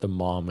that the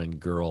mom and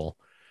girl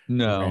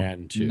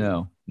ran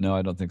to. No,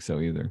 I don't think so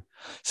either.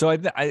 So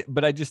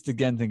I just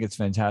again think it's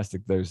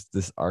fantastic. There's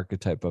this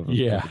archetype of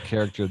a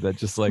character that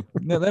just like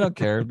no, they don't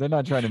care. They're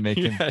not trying to make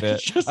him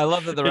fit. I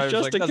love that the writer's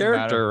just like, a character,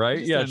 matter. Right?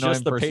 It's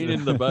just the pain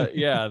in the butt.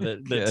 Yeah,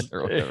 that's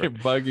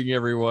bugging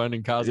everyone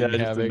and causing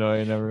havoc.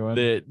 Annoying everyone.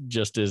 That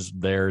just is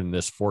there in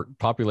this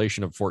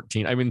population of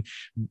 14. I mean,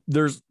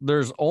 there's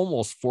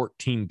almost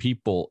 14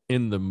 people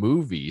in the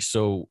movie,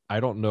 so I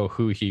don't know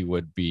who he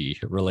would be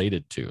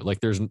related to.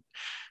 Like,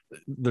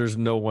 there's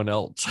no one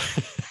else.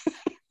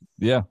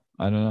 Yeah,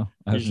 I don't know.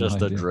 He's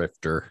just a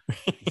drifter.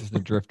 Just a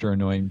drifter,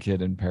 annoying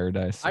kid in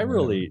paradise. I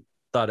really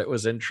thought it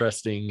was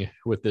interesting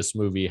with this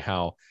movie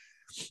how,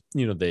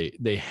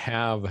 they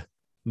have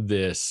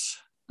this,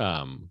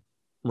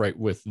 right,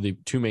 with the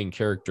two main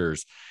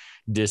characters,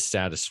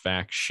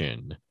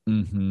 dissatisfaction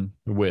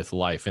with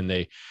life.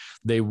 And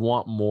they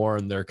want more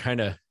and they're kind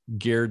of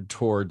geared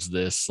towards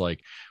this,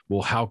 like,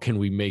 well, how can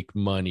we make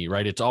money,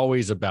 right? It's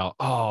always about,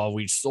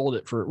 we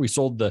sold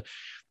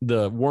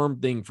the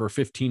worm thing for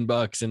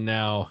 $15 and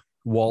now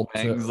Walt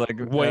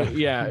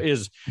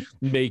is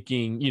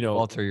making,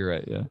 Walter, you're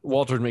right. Yeah.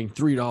 Walter's making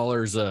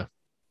 $3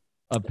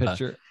 a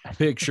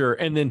picture.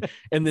 And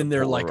then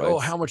they're like,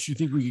 how much do you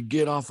think we could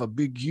get off a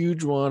big,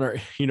 huge one? Or,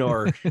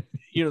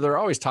 they're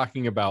always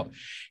talking about,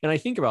 and I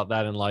think about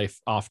that in life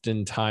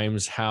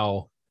oftentimes,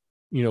 how,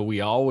 we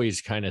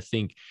always kind of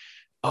think,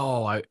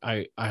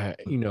 I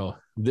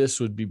this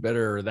would be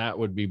better or that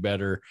would be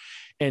better.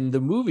 And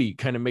the movie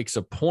kind of makes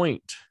a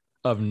point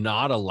of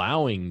not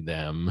allowing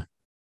them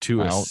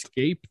to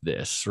escape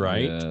this,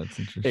 right? Yeah, that's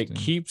interesting. It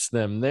keeps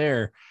them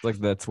there. It's like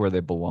that's where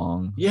they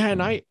belong. Yeah,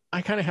 and I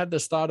kind of had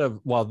this thought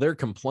of, while they're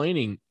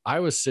complaining,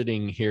 I was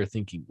sitting here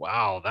thinking,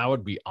 wow, that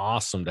would be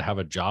awesome to have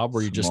a job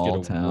where you just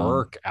get to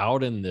work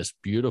out in this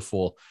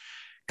beautiful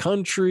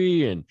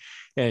country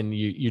and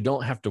you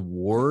don't have to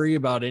worry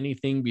about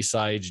anything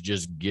besides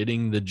just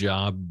getting the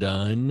job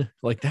done.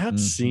 Like, that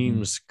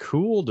seems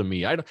cool to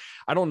me. I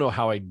don't know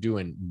how I do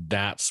in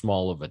that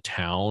small of a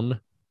town.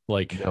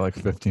 Like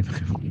 15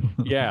 people.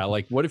 Yeah,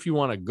 like, what if you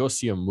want to go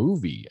see a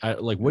movie?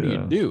 What do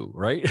you do,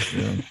 right?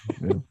 Yeah.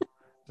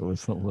 It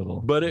was a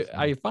little, but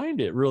I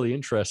find it really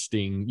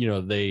interesting.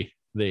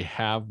 They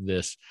have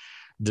this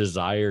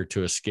desire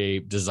to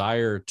escape,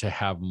 desire to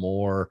have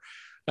more,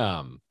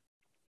 and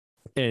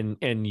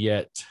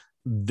yet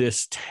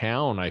this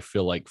town, I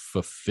feel like,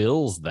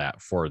 fulfills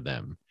that for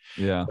them.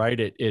 Yeah. Right.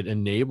 It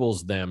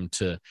enables them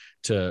to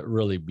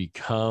really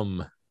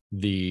become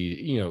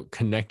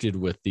connected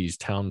with these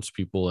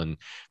townspeople and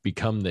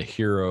become the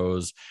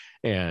heroes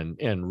and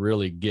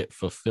really get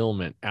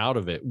fulfillment out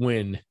of it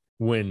when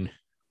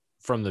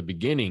from the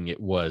beginning it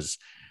was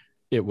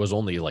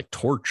only like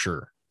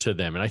torture to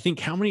them. And I think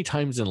how many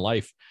times in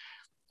life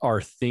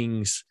are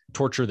things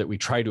torture that we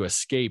try to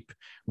escape,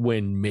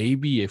 when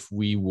maybe if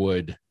we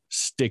would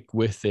stick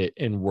with it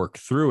and work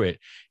through it,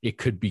 it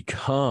could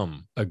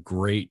become a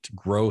great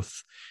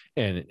growth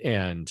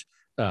and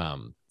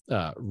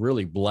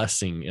really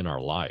blessing in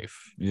our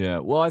life. Yeah.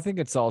 Well, I think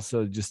it's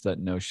also just that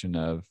notion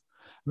of,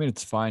 I mean,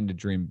 it's fine to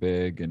dream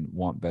big and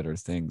want better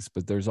things,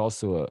 but there's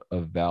also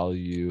a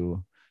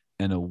value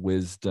and a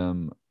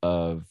wisdom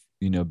of,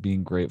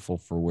 being grateful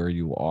for where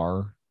you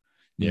are.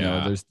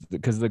 There's,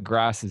 because the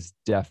grass is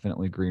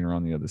definitely greener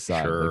on the other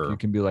side. Sure. Like you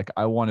can be like,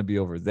 I want to be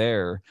over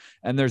there,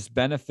 and there's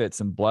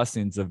benefits and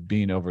blessings of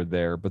being over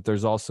there, but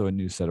there's also a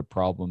new set of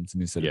problems, a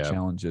new set of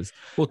challenges.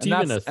 Well, it's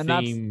even a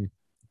theme.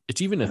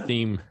 It's even a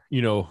theme,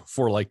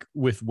 for like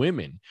with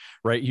women,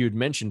 right? You had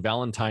mentioned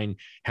Valentine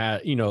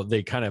had,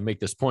 they kind of make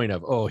this point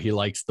of, oh, he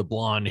likes the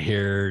blonde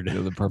haired,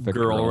 the perfect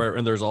girl,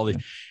 and there's all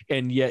these,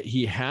 and yet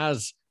he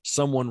has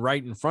someone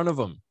right in front of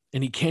him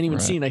and he can't even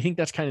see. And I think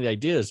that's kind of the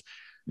idea is,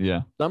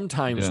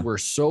 sometimes we're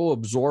so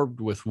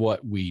absorbed with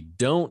what we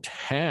don't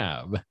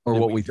have, or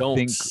what we don't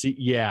think see.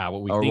 Yeah,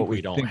 what we think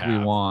we don't have.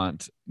 We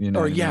want,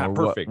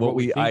 perfect. What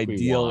we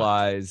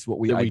idealize,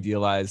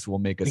 will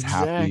make us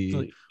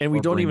happy, and we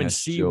don't even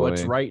see joy.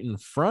 What's right in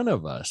front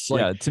of us.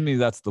 Like, to me,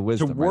 that's the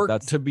wisdom. To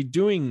work, to be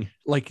doing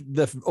like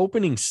the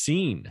opening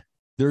scene.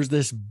 There's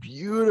this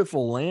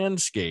beautiful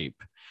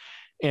landscape,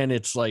 and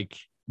it's like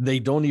they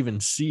don't even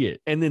see it.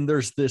 And then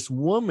there's this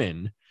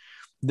woman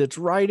that's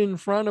right in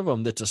front of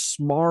him, that's a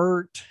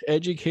smart,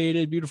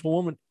 educated, beautiful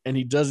woman, and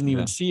he doesn't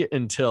even see it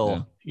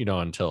until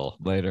until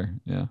later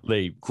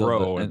they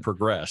grow and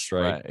progress,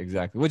 right?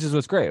 Exactly, which is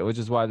what's great, which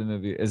is why the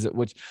movie is it,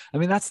 which, I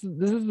mean, this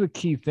is the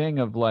key thing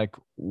of like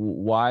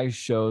why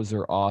shows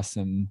are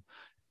awesome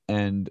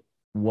and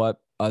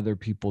what other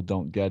people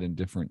don't get in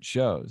different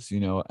shows,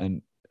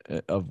 and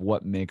of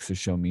what makes a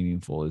show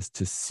meaningful is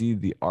to see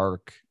the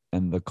arc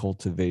and the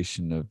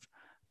cultivation of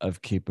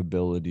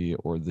capability,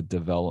 or the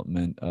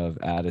development of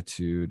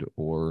attitude,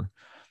 or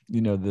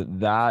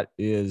that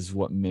is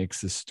what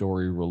makes a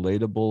story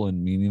relatable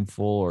and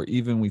meaningful. Or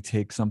even we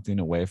take something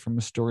away from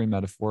a story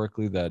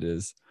metaphorically that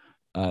is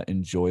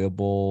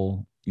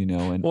enjoyable,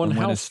 and when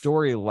a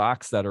story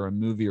lacks that, or a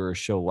movie or a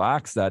show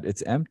lacks that,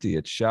 it's empty,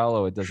 it's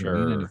shallow, it doesn't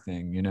mean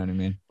anything. You know what I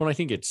mean? Well, I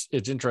think it's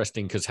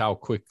interesting because how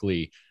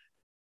quickly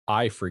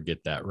I forget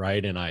that,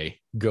 right? And I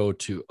go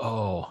to,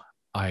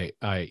 I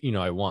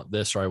want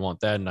this or I want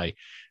that, and I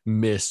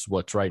miss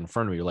what's right in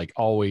front of me, like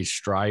always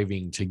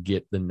striving to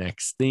get the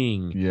next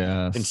thing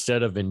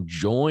instead of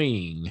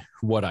enjoying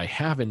what I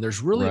have. And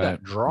there's really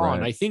that draw.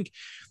 And I think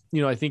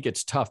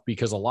it's tough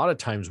because a lot of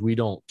times we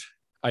don't,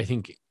 I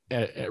think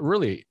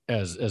really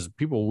as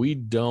people, we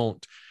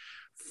don't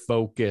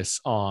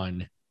focus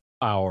on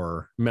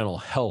our mental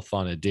health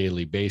on a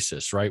daily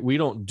basis, right? We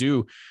don't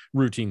do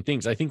routine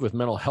things. I think with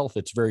mental health,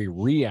 it's very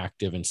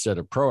reactive instead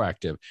of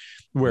proactive,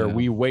 where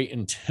we wait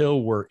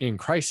until we're in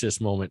crisis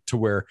moment to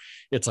where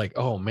it's like,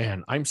 oh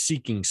man, I'm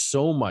seeking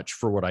so much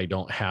for what I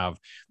don't have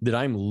that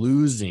I'm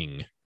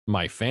losing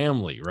my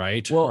family,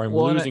 right? Or I'm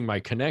losing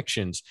my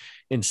connections,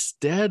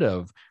 instead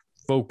of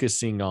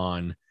focusing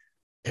on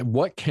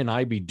what can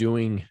I be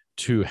doing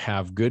to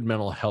have good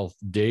mental health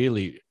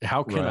daily.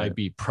 How can I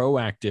be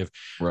proactive?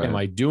 Am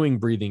I doing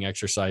breathing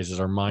exercises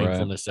or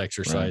mindfulness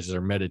exercises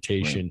or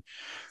meditation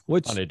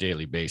on a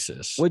daily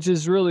basis? Which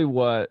is really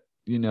what,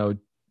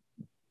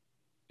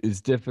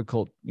 is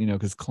difficult,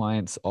 because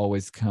clients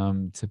always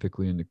come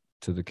typically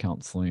into the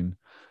counseling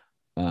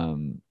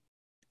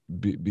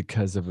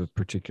because of a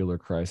particular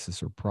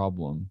crisis or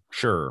problem.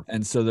 Sure.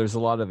 And so there's a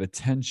lot of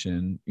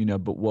attention,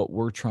 but what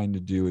we're trying to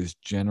do is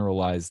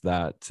generalize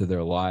that to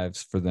their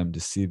lives for them to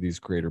see these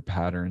greater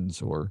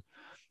patterns or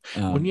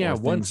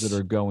things that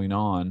are going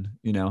on,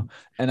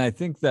 and I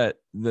think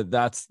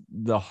that's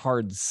the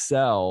hard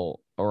sell,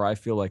 or I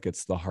feel like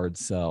it's the hard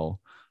sell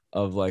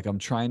of like, I'm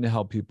trying to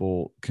help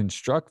people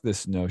construct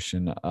this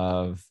notion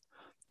of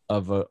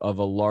a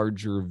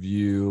larger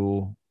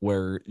view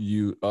where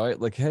you are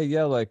like,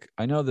 hey, like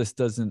I know this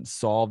doesn't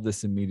solve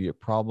this immediate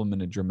problem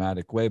in a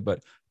dramatic way,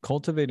 but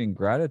cultivating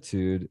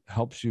gratitude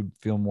helps you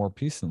feel more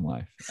peace in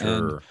life.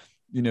 Sure.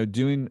 And,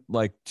 doing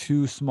like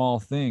 2 small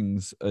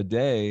things a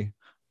day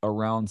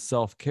around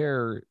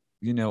self-care,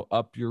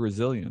 up your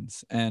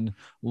resilience, and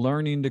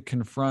learning to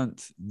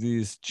confront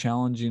these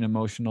challenging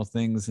emotional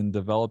things and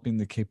developing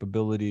the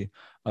capability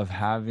of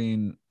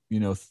having,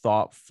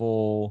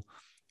 thoughtful,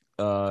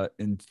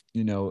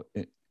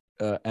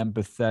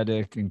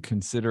 empathetic and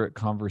considerate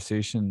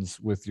conversations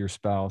with your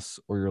spouse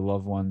or your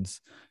loved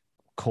ones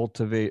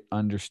cultivate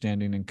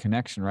understanding and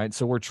connection, right?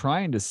 So we're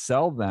trying to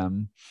sell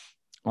them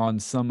on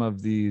some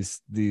of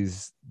these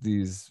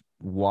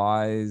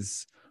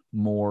wise,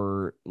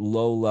 more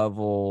low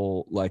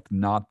level, like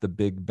not the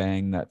big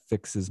bang that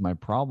fixes my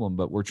problem,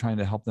 but we're trying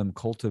to help them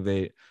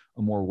cultivate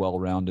a more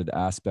well-rounded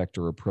aspect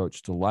or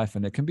approach to life.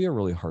 And it can be a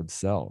really hard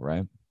sell,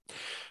 right?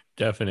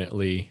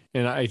 Definitely.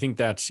 And I think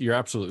you're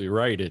absolutely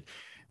right.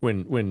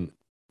 When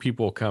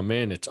people come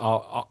in, it's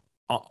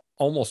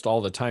almost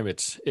all the time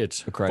it's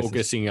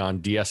focusing on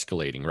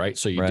de-escalating, right?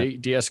 So you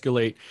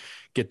de-escalate,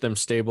 get them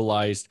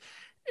stabilized.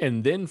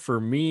 And then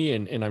for me,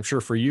 and I'm sure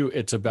for you,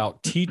 it's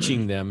about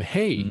teaching them,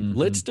 hey,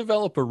 let's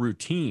develop a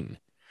routine.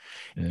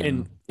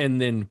 And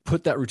then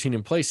put that routine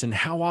in place. And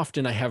how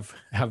often I have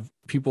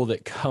people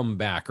that come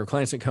back, or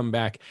clients that come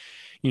back,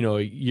 a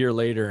year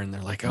later, and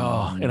they're like,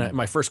 oh, and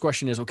my first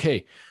question is,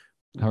 okay,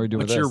 how are you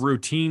doing? What's your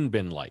routine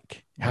been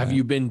like? Right. Have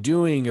you been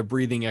doing a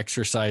breathing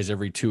exercise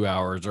every 2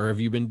 hours, or have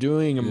you been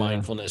doing a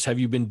mindfulness? Have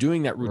you been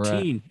doing that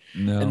routine?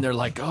 Right. No. And they're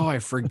like, oh, I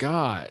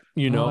forgot, I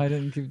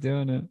didn't keep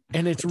doing it.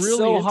 And it's really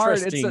so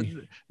interesting.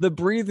 Hard. The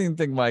breathing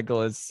thing,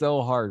 Michael, is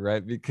so hard,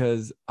 right?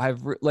 Because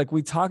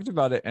we talked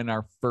about it in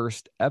our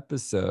first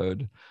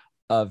episode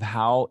of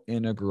how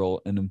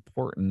integral and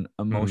important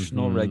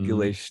emotional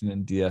regulation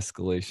and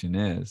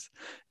de-escalation is.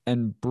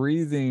 And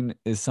breathing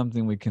is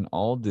something we can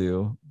all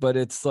do, but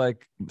it's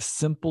like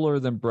simpler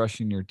than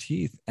brushing your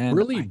teeth. And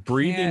really,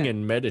 breathing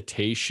and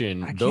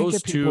meditation,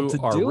 those two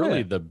are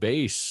really the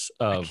base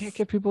of. I can't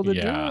get people to do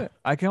it.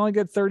 I can only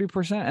get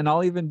 30%. And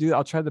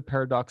I'll try the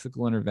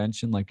paradoxical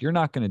intervention. Like, you're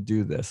not going to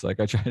do this. Like,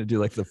 I try to do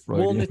like the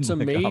Freudian. Well, and it's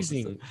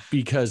amazing opposite.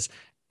 Because,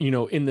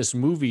 in this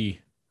movie,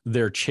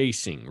 they're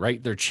chasing,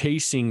 right? They're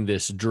chasing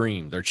this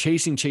dream. They're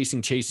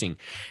chasing,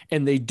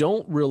 and they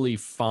don't really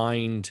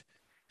find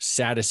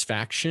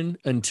satisfaction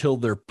until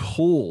they're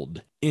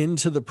pulled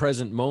into the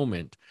present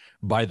moment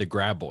by the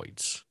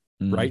graboids,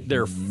 right?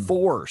 They're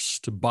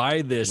forced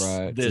by this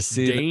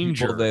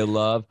danger the they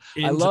love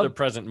into the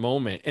present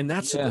moment. And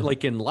that's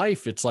like in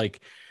life, it's like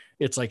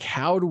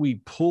how do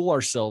we pull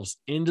ourselves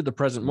into the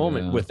present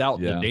moment without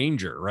the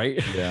danger,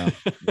 right?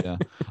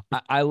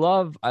 I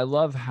love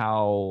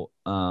how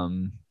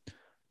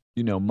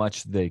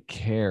much they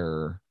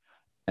care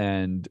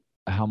and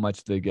how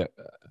much they get,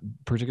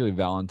 particularly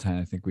Valentine.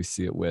 I think we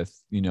see it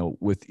with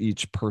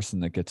each person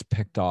that gets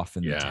picked off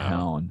in the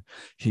town,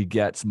 he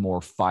gets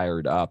more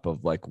fired up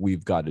of like,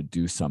 we've got to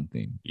do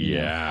something.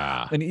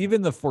 And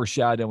even the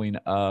foreshadowing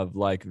of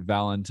like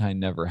Valentine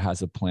never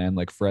has a plan.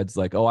 Like Fred's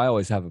like, oh, I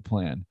always have a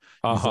plan.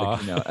 He's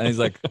like, and he's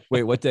like,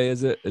 wait, what day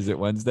is it? Is it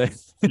Wednesday?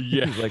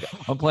 He's like,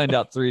 I'm planned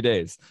out 3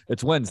 days.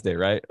 It's Wednesday,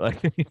 right?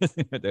 Like,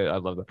 I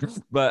love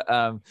that. But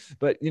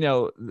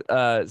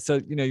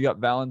so you got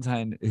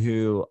Valentine,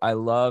 who I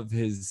love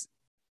his,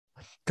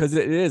 because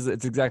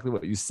it's exactly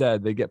what you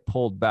said. They get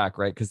pulled back,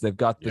 right? Because they've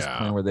got this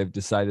plan where they've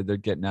decided they're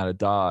getting out of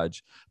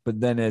Dodge. But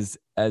then as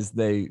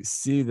they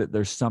see that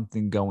there's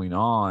something going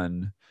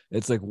on,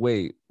 it's like,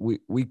 wait,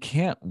 we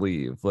can't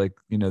leave. Like,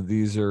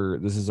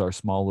 this is our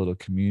small little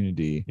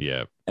community.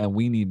 Yeah. And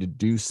we need to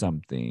do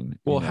something.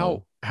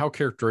 Well, how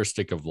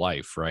characteristic of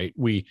life, right?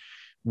 We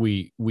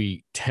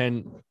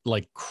tend,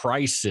 like,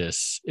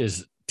 crisis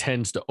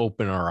tends to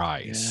open our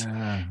eyes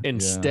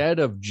instead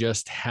of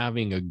just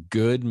having a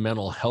good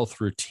mental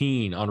health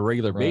routine on a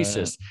regular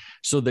basis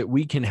so that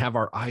we can have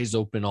our eyes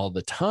open all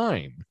the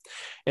time.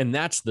 And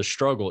that's the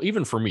struggle,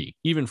 even for me,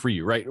 even for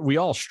you, right? We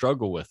all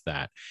struggle with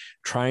that,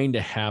 trying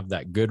to have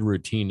that good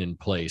routine in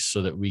place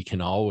so that we can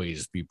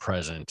always be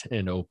present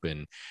and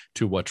open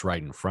to what's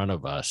right in front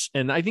of us.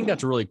 And I think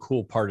that's a really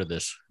cool part of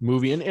this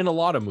movie, and in a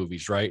lot of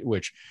movies, right?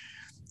 Which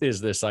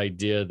is this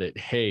idea that,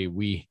 hey,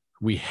 we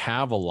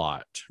have a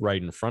lot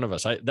right in front of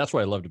us. That's what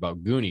I loved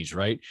about Goonies,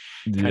 right?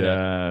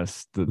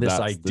 This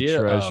idea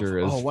treasure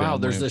of, oh wow,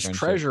 there's this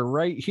treasure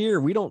right here.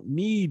 We don't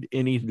need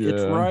anything.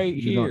 It's right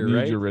here. You don't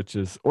need your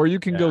riches, or you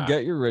can go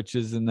get your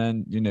riches, and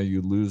then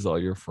you lose all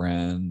your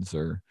friends,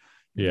 or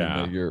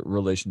your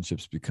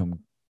relationships become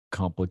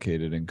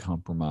complicated and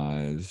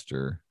compromised,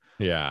 or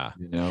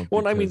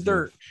well, I mean,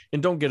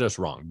 and don't get us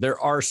wrong, there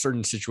are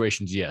certain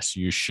situations, yes,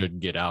 you should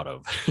get out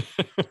of.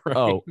 Right?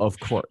 Oh, of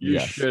course.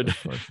 You should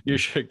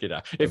get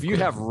out. If you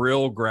have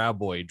real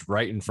graboids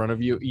right in front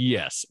of you,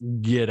 yes,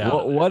 get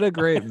out. What a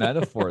great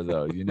metaphor,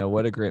 though.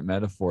 What a great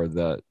metaphor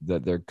that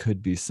there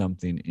could be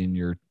something in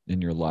your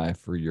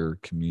life or your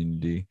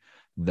community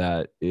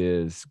that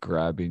is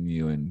grabbing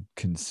you and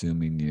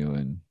consuming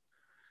you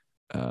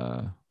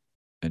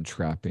and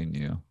trapping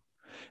you.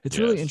 It's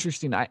really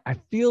interesting. I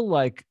feel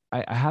like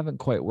I haven't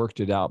quite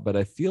worked it out, but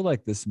I feel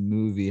like this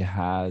movie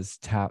has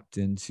tapped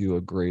into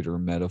a greater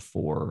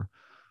metaphor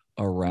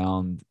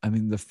around,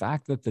 the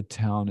fact that the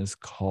town is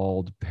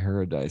called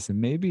Paradise, and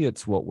maybe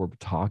it's what we're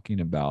talking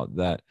about.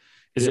 That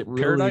is it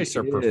really paradise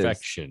or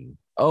perfection?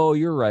 Oh,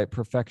 you're right.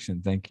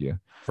 Perfection. Thank you.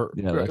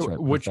 That's right.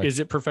 Which is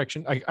it?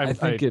 Perfection? I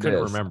think couldn't it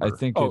is. remember. I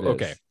think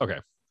it is. Okay.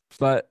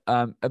 But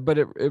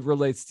it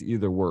relates to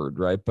either word,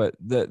 right? But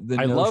the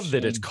I love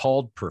that it's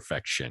called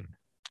perfection.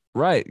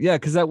 Right. Yeah,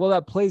 because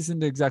that plays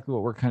into exactly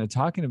what we're kind of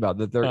talking about,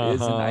 that there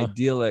is an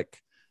idyllic,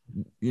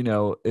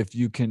 if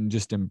you can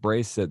just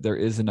embrace it, there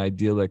is an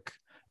idyllic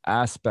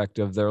aspect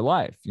of their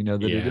life,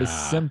 that it is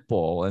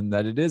simple and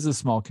that it is a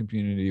small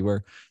community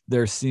where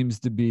there seems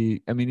to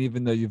be, I mean,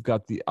 even though you've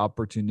got the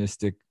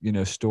opportunistic,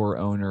 store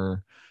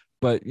owner,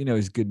 but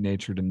he's good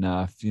natured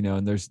enough,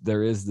 and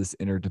there is this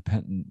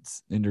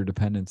interdependence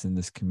in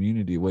this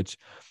community, which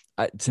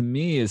to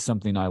me is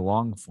something I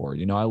long for.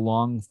 I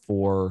long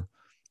for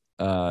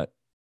I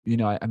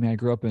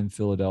grew up in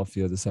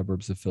Philadelphia, the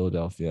suburbs of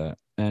Philadelphia,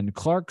 and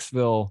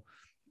Clarksville,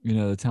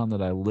 the town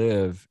that I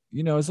live,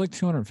 it's like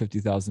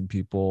 250,000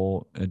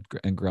 people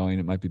and growing.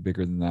 It might be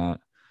bigger than that,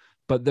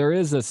 but there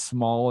is a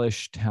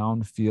smallish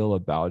town feel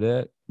about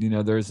it.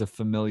 There's a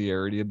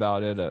familiarity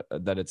about it,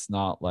 that it's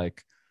not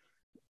like,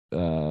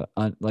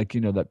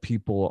 that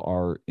people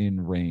are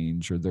in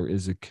range, or there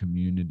is a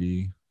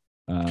community.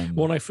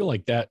 Well, and I feel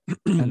like that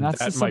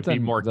that might be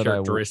more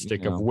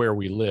characteristic of where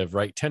we live,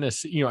 right?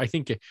 Tennessee, I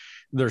think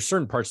there's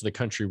certain parts of the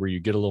country where you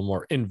get a little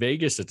more. In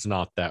Vegas, it's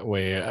not that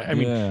way. I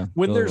mean,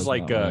 when there's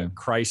like a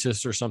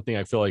crisis or something,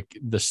 I feel like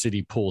the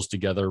city pulls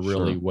together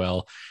really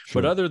well.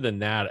 Sure. But other than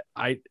that,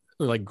 I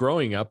like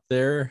growing up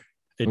there.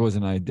 It was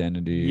an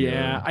identity.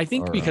 Yeah, I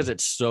think because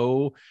it's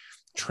so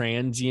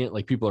transient,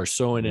 like people are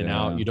so in and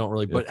out, you don't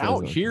really, but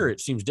out here it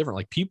seems different.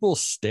 Like people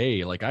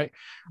stay. Like I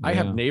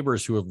have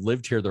neighbors who have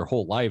lived here their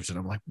whole lives, and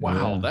I'm like,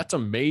 wow, that's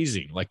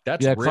amazing. Like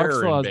that's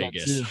rare in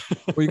Vegas.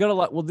 Well, you got a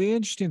lot. Well, the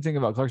interesting thing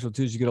about Clarksville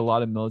too is you get a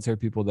lot of military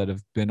people that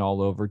have been all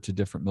over to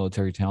different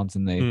military towns,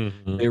 and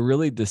they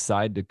really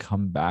decide to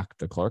come back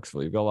to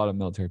Clarksville. You've got a lot of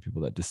military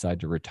people that decide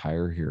to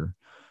retire here.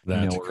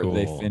 That's cool.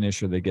 They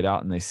finish or they get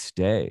out and they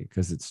stay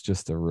because it's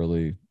just a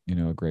really,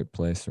 a great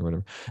place or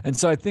whatever. And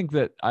so I think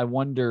that I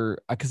wonder,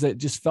 because it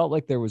just felt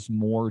like there was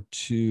more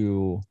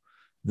to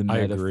the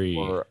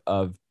metaphor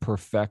of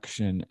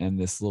perfection and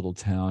this little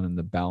town and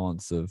the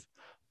balance of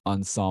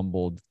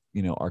ensembled,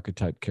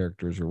 archetype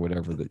characters or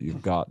whatever that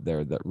you've got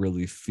there that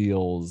really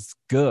feels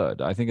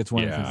good. I think it's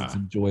one of the things that's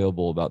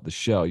enjoyable about the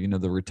show,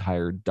 the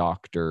retired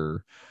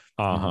doctor,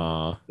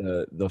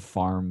 the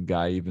farm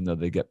guy, even though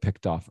they get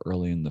picked off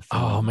early in the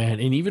film. Oh man,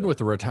 and even with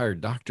the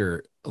retired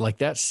doctor, like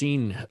that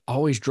scene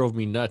always drove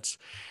me nuts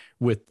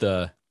with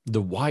the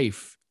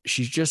wife.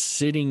 She's just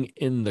sitting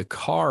in the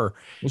car,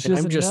 and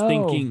I'm just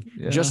thinking,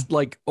 just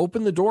like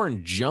open the door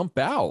and jump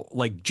out,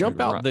 like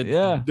jump out.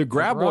 The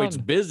graboid's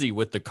busy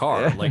with the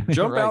car, like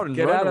jump out and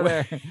get run out away.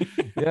 Of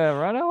there.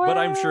 Run away. But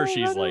I'm sure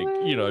she's like,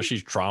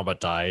 she's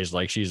traumatized,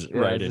 like she's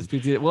right.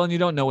 Well, and you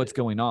don't know what's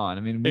going on.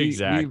 I mean, we've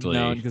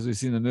known because we've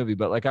seen the movie,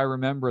 but like I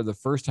remember the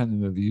first time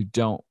in the movie, you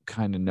don't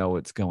kind of know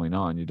what's going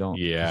on. You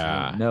don't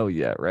know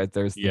yet, right?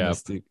 There's the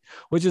mystique,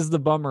 which is the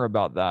bummer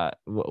about that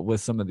with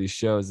some of these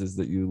shows, is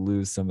that you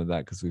lose some of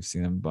that because we've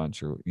seen them a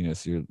bunch, or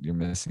so you're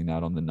missing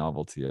out on the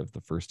novelty of the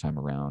first time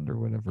around or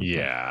whatever.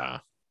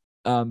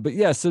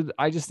 So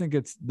I just think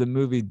the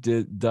movie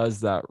does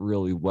that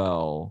really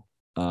well.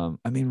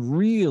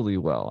 Really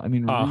well.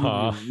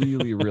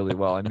 Really, really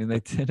well. I mean,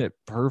 they did it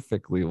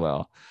perfectly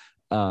well.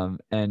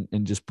 And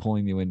just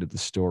pulling you into the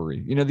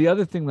story. The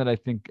other thing that I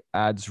think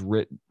adds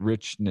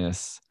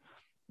richness,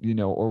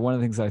 or one of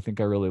the things I think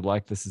I really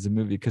like this as a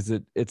movie, because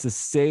it's a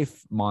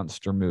safe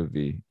monster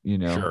movie,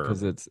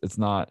 because it's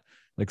not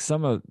like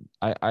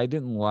I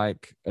didn't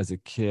like as a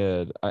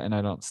kid, and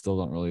I still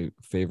don't really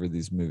favor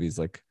these movies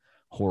like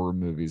horror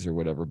movies or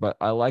whatever, but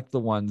I like the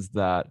ones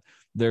that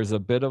there's a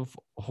bit of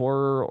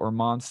horror or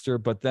monster,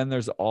 but then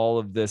there's all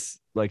of this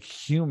like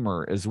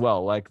humor as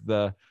well, like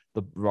the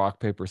rock,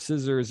 paper,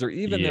 scissors, or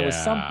even there was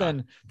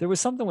something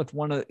with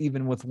one of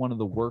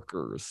the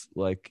workers,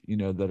 like,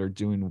 that are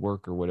doing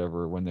work or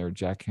whatever, when they're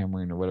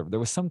jackhammering or whatever. There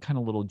was some kind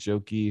of little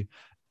jokey,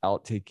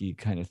 outtake-y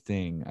kind of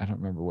thing. I don't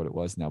remember what it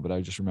was now, but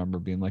I just remember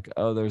being like,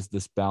 oh, there's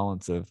this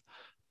balance of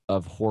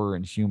horror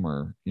and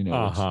humor,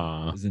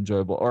 which is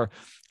enjoyable. Or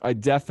I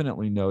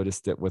definitely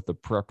noticed it with the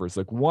preppers.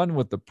 Like one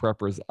with the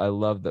preppers, I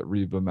love that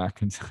Reba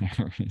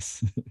McEntire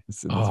is in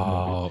this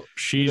movie.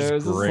 She's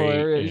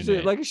great.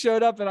 She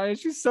showed up and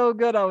she's so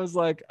good. I was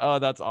like, oh,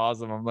 that's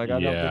awesome. I'm like,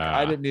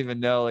 I didn't even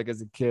know, like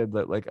as a kid,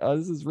 that like, oh,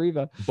 this is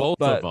Reba.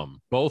 Both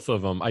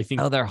of them. I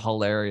think. Oh, they're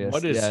hilarious.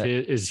 What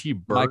is he?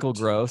 Bert? Michael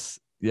Gross.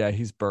 Yeah,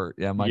 he's Bert.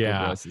 Yeah,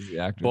 Michael Gross is the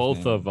actor.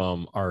 Both of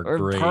them are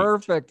great.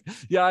 Perfect.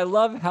 Yeah, I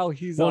love how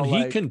he's. Well,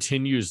 he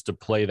continues to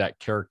play that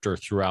character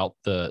throughout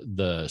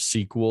the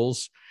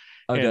sequels.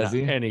 Oh, does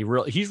he? And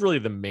he's really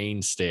the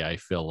mainstay, I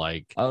feel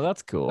like. Oh,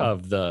 that's cool.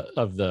 Of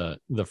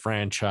the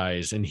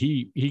franchise, and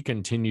he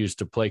continues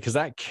to play, because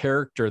that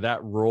character,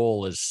 that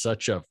role is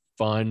such a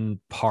fun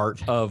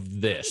part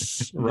of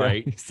this,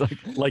 right? Yeah,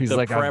 like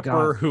the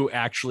prepper who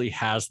actually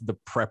has the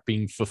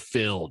prepping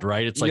fulfilled,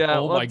 right? It's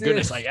like,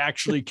 goodness, I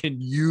actually can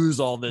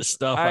use all this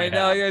stuff. I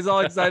know, you guys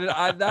all excited.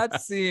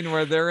 That scene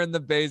where they're in the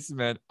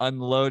basement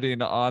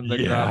unloading on the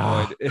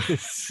graboid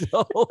is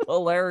so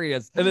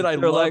hilarious. And then I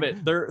love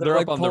it. They're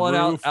like up on pulling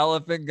the roof. out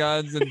elephant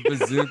guns and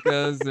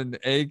bazookas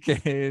and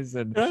AKs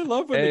and I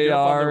love when they get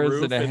up on the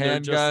roof and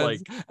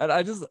handguns. And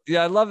I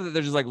love that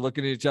they're just like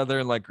looking at each other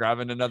and like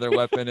grabbing another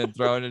weapon and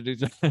throwing it at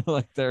each other.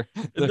 Like they're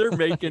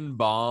making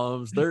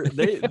bombs.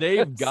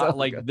 They've got so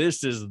like good.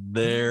 This is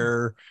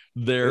their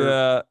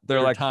they're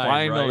like time,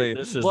 finally.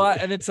 Right?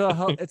 And it's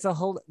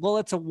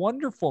a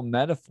wonderful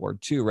metaphor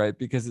too, right?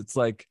 Because it's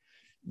like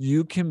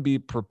you can be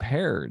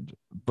prepared,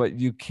 but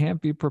you can't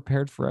be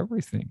prepared for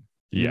everything.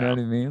 You know what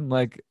I mean?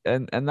 Like,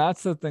 and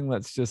that's the thing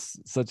that's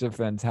just such a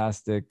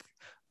fantastic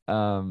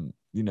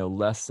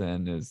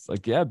lesson is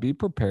like, be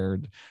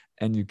prepared,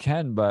 and you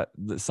can, but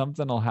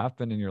something will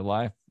happen in your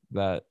life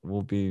that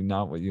will be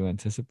not what you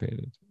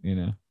anticipated,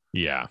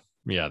 Yeah.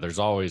 There's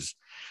always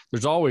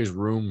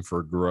room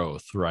for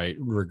growth, right?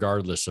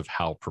 Regardless of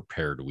how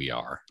prepared we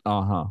are.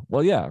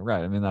 Well, yeah,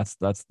 right. I mean, that's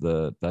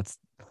the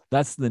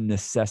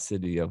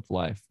necessity of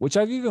life, which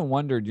I've even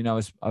wondered, I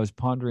was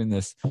pondering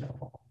this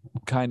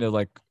kind of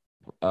like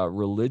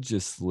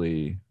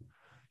religiously,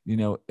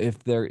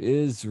 if there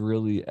is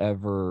really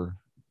ever,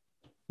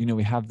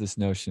 we have this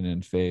notion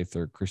in faith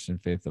or Christian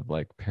faith of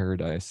like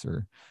paradise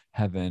or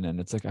heaven. And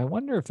it's like, I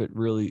wonder if it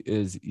really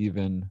is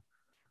even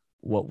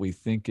what we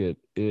think it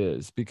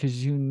is,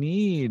 because you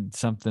need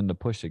something to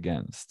push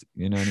against,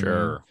 Sure. What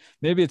I mean?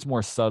 Maybe it's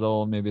more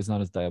subtle. Maybe it's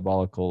not as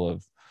diabolical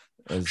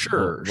as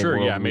sure.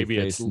 Yeah. Maybe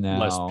it's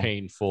less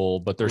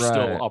painful, but there's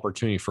still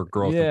opportunity for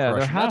growth. Yeah.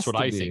 And that's what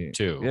I think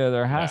too. Yeah.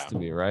 There has to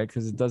be, right?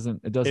 Because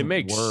it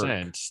makes work.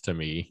 sense to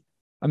me.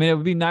 I mean, it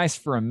would be nice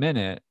for a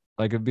minute,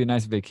 like it'd be a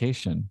nice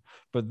vacation,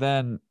 but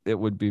then it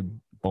would be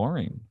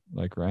boring.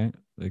 Like, right?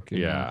 Like,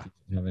 have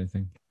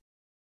anything.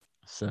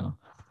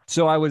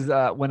 So I was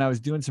when I was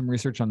doing some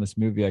research on this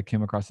movie, I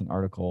came across an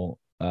article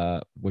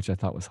which I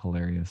thought was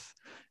hilarious,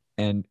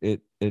 and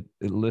it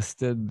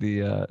listed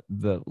the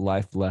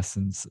life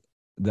lessons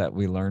that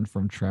we learned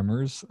from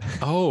Tremors.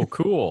 Oh,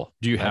 cool!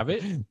 Do you have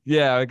it?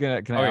 Yeah,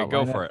 can I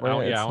go for it?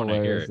 I want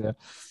to hear it. Yeah.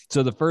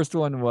 So the first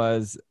one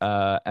was,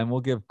 and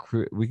we can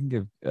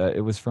give.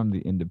 It was from the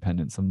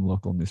Independent, some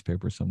local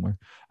newspaper somewhere.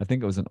 I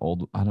think it was an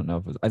old. I don't know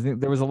if it was. I think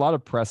there was a lot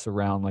of press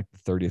around like the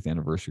 30th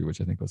anniversary, which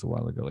I think was a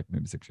while ago, like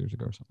maybe 6 years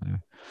ago or something.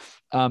 Anyway.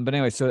 But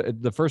anyway, so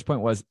the first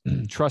point was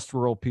trust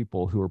rural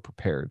people who are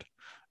prepared.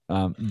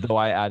 Though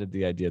I added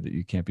the idea that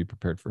you can't be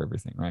prepared for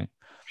everything, right?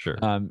 Sure.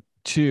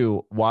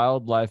 2,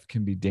 wildlife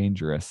can be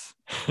dangerous.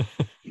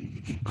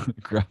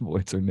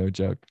 Graboids are no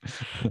joke.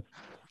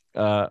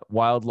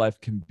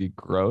 Wildlife can be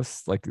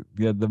gross. Like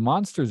the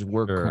monsters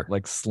were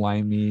like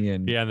slimy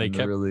and they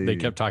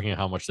kept talking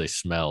how much they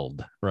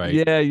smelled, right?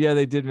 Yeah,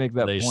 they did make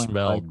that they point.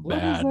 Smelled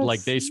bad.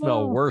 Like they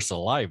smell worse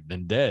alive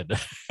than dead.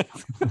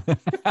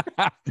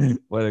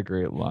 What a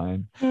great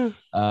line.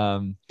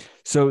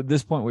 So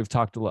this point we've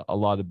talked a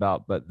lot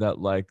about, but that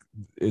like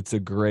it's a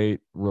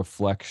great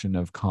reflection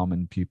of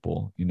common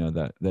people,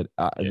 that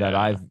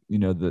I've,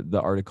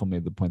 the article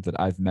made the point that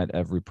I've met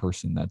every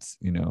person that's,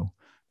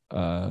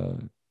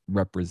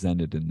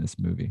 represented in this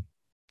movie.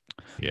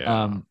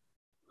 One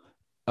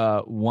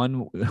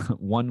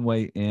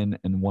way in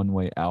and one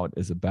way out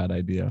is a bad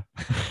idea.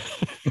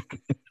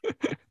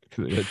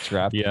 They're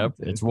trapped. Yep,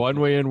 it's one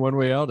way in, one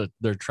way out.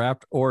 They're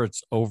trapped, or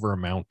it's over a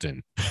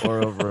mountain.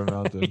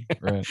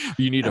 Right?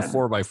 You need a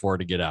 4x4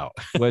 to get out.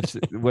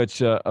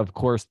 which of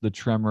course the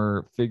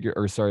Tremor figure,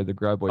 or sorry, the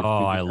Graboid.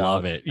 Oh, I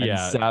love it.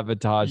 Yeah,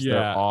 sabotage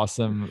their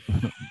awesome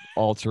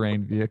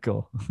all-terrain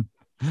vehicle.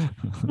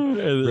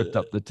 Ripped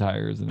up the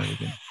tires and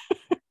everything.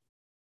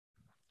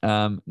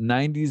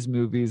 90s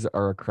movies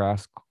are a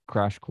crash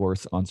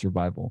course on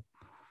survival.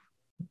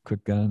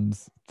 Quick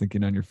guns,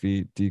 thinking on your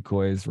feet,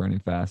 decoys, running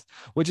fast,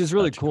 which is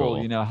really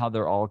cool. How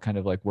they're all kind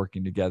of like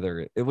working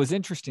together. It was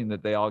interesting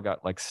that they all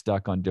got like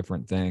stuck on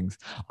different things.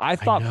 I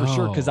thought for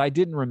sure, because I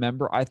didn't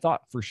remember, I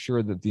thought for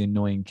sure that the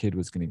annoying kid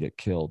was going to get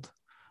killed.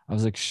 I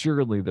was like,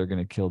 surely they're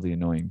going to kill the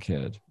annoying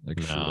kid. Like,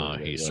 no,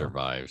 he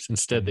survives.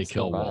 Instead, they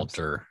kill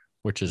Walter,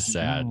 which is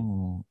sad.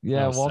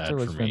 Yeah, Walter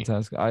was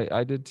fantastic.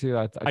 I did too.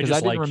 I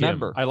didn't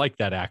remember. I like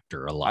that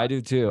actor a lot. I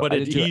do too. But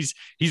he's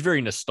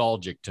very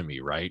nostalgic to me,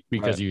 right?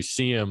 Because you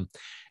see him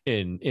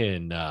in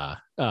Big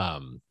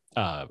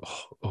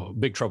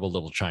Trouble in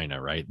Little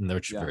China, right? And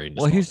which very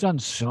nostalgic. Well, he's done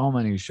so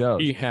many shows.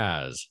 He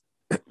has.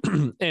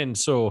 And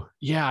so,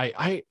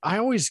 I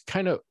always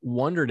kind of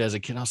wondered as a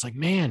kid. I was like,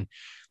 man,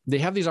 they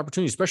have these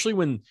opportunities, especially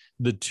when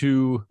the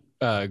two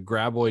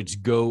Graboids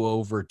go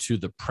over to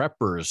the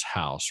prepper's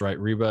house, right?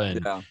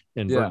 Reba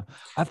and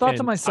I thought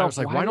to myself, I was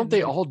like, why don't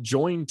they all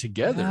join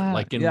together,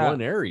 like in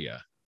one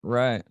area?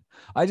 Right.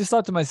 I just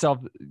thought to myself,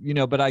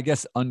 but I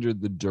guess under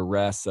the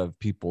duress of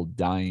people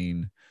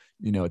dying,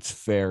 it's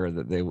fair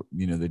that they,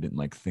 they didn't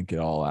like think it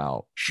all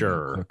out.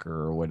 Sure. Quicker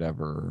or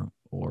whatever.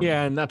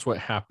 And that's what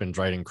happens,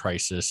 right? In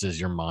crisis, is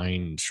your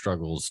mind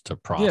struggles to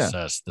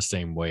process the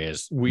same way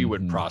as we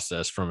would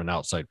process from an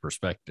outside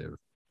perspective.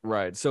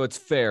 Right. So it's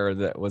fair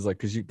that was like,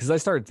 because I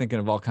started thinking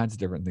of all kinds of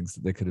different things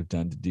that they could have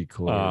done to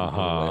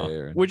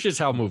decoy, which is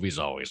how movies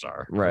always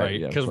are,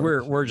 right? Because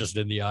we're just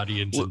in the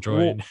audience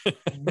enjoying.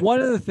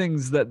 One of the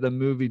things that the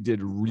movie did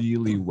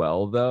really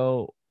well,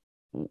 though,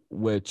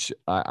 which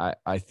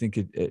I think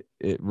it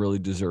really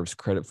deserves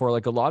credit for,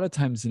 like a lot of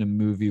times in a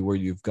movie where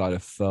you've got a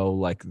foe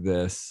like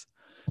this,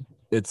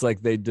 it's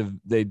like they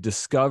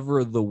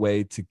discover the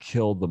way to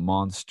kill the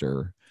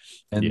monster.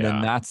 And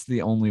then that's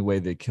the only way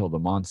they kill the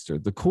monster.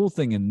 The cool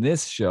thing in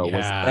this show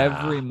was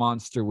every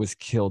monster was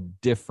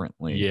killed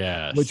differently.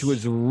 Yes. Which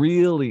was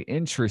really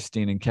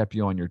interesting and kept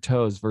you on your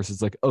toes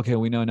versus like, okay,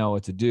 we know now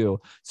what to do.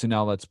 So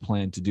now let's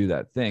plan to do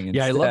that thing.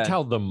 Instead, I loved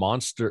how the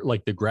monster,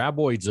 like the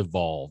graboids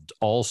evolved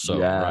also,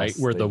 right?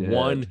 Where the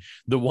one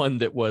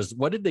that was,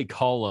 what did they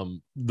call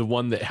them? The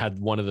one that had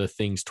one of the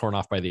things torn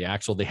off by the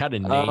axle. They had a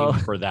name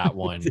for that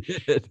one.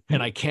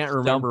 And I can't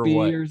remember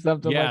Stumpy or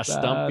something like that.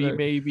 Stumpy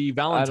maybe.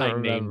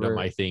 Valentine named him,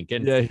 I think.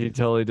 And he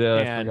totally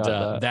did. And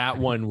that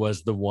one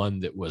was the one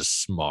that was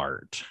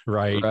smart,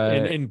 right?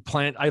 And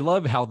Plant, I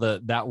love how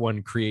that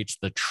one creates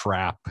the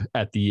trap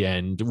at the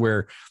end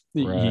where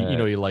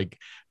you like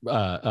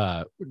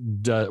what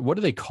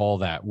do they call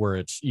that, where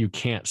it's you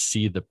can't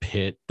see the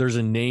pit. There's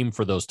a name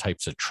for those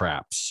types of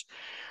traps.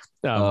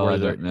 Where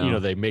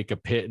they make a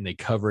pit and they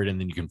cover it and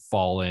then you can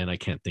fall in. I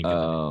can't think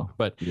of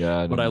it,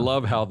 but I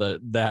love how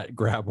that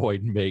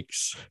graboid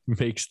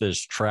makes this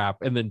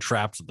trap and then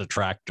traps the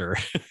tractor.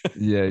 So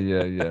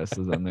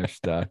then they're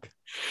stuck.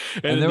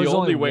 And the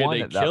only way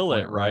they kill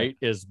it, right,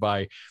 is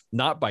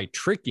not by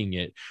tricking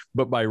it,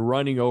 but by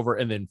running over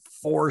and then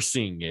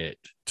forcing it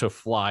to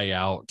fly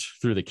out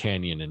through the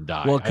canyon and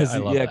die. Well,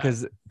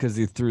 because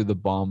he threw the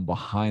bomb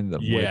behind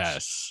them.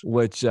 Yes,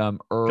 which Earl,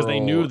 because they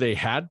knew they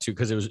had to,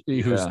 because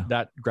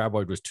that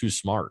graboid was too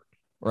smart.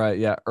 Right.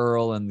 Yeah.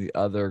 Earl and the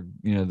other,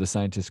 the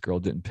scientist girl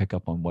didn't pick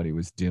up on what he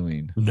was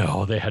doing.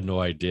 No, they had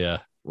no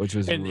idea. Which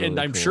was and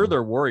I'm sure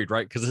they're worried,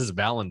 right? Because this is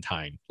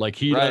Valentine. Like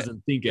he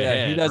doesn't think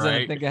ahead. He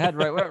doesn't think ahead,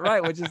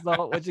 right? Which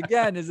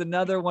again is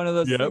another one of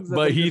those things.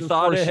 But he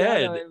thought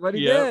ahead. But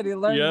he did. He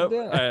learned to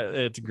do it.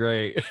 It's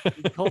great.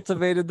 He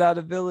cultivated that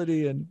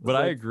ability. But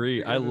I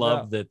agree. I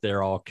love that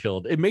they're all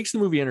killed. It makes the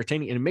movie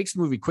entertaining and it makes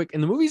the movie quick.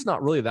 And the movie's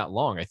not really that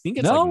long. I think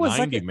it's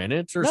 90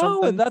 minutes or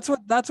something. That's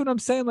what I'm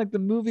saying. Like the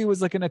movie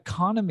was like an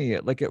economy.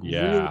 Like it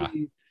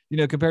really.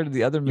 Compared to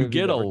the other movies, you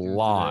get a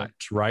lot,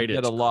 right?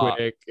 It's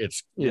quick.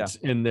 It's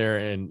in there,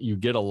 and you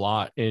get a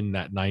lot in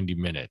that 90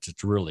 minutes.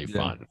 It's really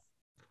fun.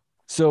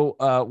 So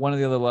one of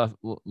the other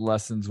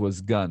lessons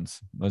was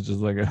guns. I was just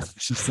like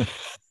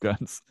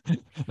guns,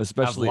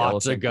 especially have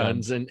lots of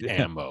guns and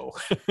ammo.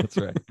 That's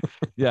right.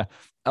 Yeah,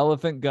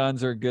 elephant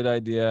guns are a good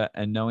idea,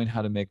 and knowing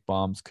how to make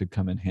bombs could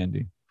come in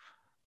handy.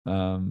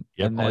 All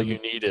you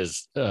need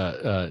is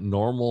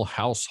normal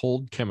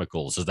household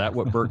chemicals. Is that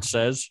what Bert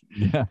says?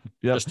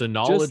 Just a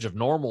knowledge of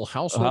normal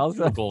household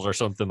chemicals or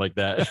something like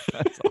that.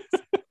 That's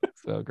awesome.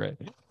 So great.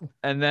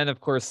 And then of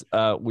course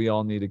we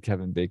all needed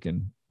Kevin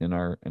Bacon in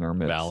our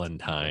midst.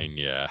 Valentine.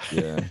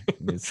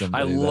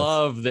 I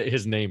love that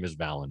his name is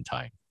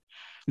Valentine.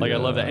 I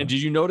love that. And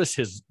did you notice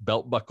his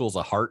belt buckle's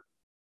a heart?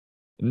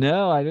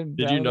 No, I didn't.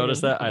 Did you notice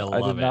that? I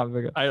love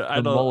it.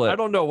 I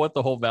don't know what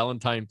the whole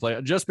Valentine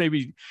play. Just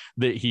maybe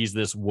that he's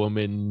this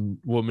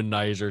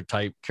womanizer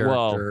type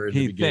character. Well,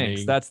 he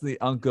thinks that's the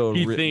Uncle.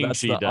 He thinks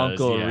he does.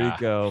 Uncle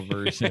Rico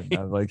version.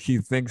 Of he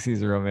thinks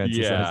he's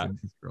romanticizing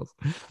these girls,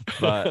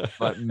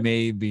 but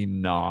maybe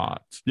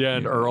not. Yeah,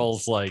 and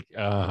Earl's like,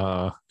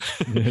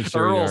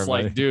 Earl's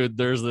like, dude,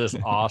 there's this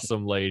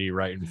awesome lady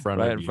right in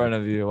front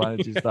of you. Why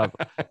don't you stop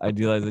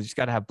idealizing? She's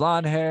got to have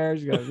blonde hair.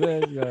 She's got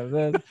this. You got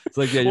this. It's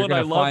like you're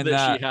gonna. I love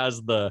that she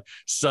has the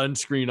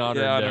sunscreen on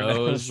her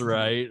nose,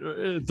 right?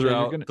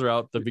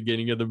 Throughout the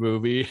beginning of the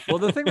movie. Well,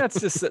 the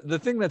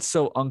thing that's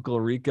so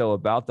Uncle Rico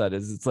about that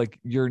is it's like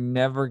you're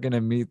never gonna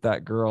meet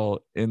that girl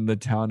in the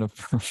town of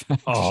perfection.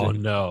 Oh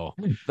no.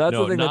 That's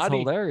the thing that's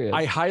hilarious.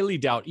 I highly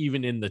doubt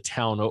even in the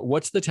town.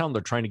 What's the town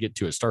they're trying to get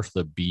to? It starts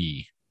with a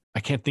B. I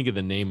can't think of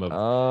the name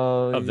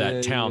of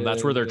that town.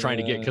 That's where they're trying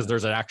to get, because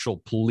there's an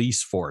actual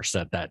police force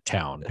at that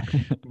town.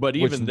 But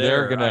even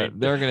they're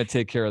gonna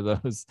take care of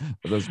those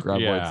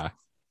graboids. Yeah.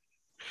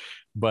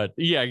 But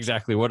yeah,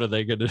 exactly. What are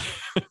they gonna?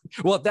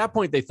 Well, at that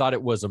point, they thought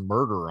it was a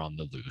murder on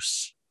the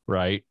loose,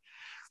 right?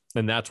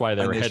 And that's why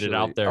they were headed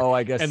out there. Oh,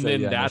 I guess. And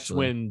then that's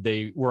when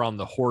they were on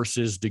the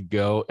horses to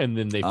go, and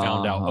then they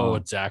found out,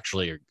 it's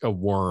actually a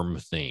worm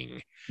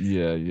thing.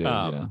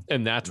 Yeah.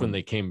 And that's when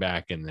they came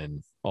back, and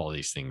then all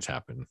these things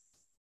happen.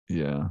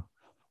 Yeah,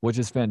 which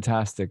is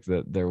fantastic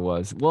that there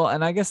was. Well,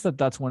 and I guess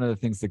that's one of the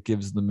things that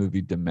gives the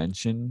movie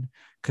dimension,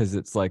 because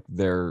it's like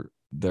they're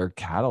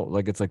cattle,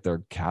 like it's like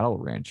they're cattle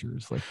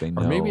ranchers, like they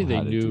know. Or maybe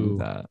they knew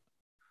that.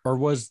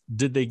 Or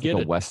did they get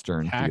a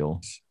Western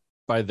deal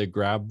by the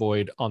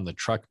graboid on the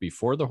truck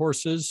before the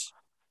horses?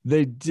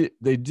 They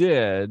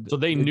did. So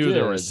they knew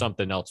there was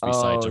something else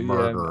besides a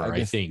murder,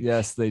 I think.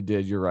 Yes, they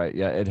did. You're right.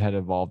 Yeah, it had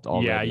evolved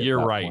already. Yeah,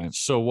 you're right. Point.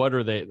 So what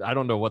are they? I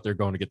don't know what they're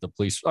going to get the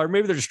police, or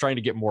maybe they're just trying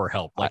to get more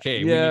help. Like,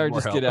 hey, or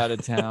just help. Get out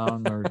of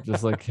town, or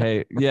just like,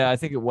 hey, yeah, I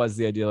think it was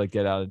the idea, like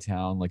get out of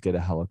town, like get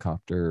a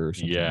helicopter or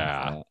something.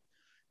 Yeah, like that.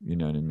 You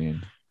know what I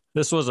mean?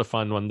 This was a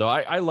fun one though.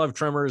 I love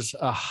Tremors.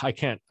 I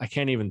can't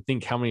even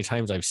think how many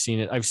times I've seen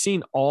it. I've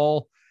seen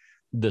all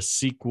the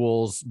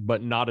sequels,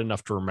 but not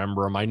enough to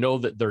remember them. I know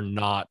that they're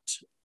not.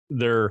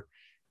 They're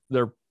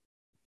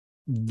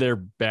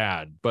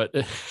bad, but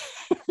they're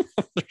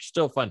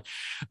still fun.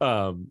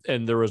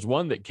 And there was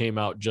one that came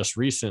out just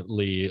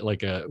recently,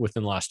 like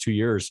within the last 2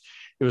 years.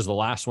 It was the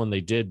last one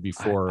they did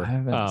before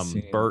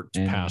Bert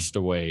passed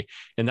away,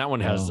 and that one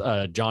has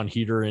John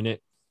Heder in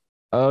it.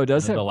 Oh,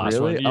 does it the last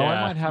really? one? Yeah,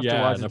 I might have to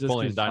watch it.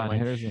 Napoleon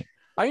Dynamite.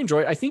 I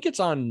enjoy it. I think it's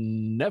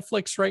on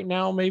Netflix right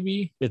now.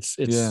 Maybe it's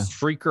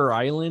Shrieker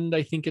Island.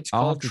 I think it's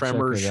called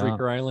Tremors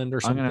Shrieker Island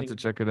or something. I'm gonna have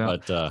to check it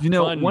out.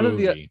 But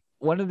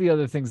one of the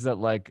other things that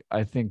like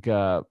I think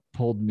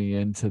pulled me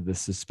into the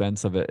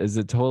suspense of it is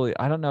it totally.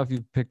 I don't know if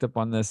you picked up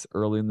on this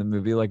early in the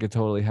movie. Like it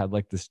totally had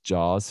like this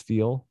Jaws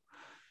feel.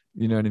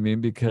 You know what I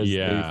mean? Because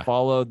they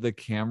followed the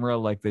camera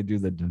like they do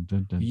the dun,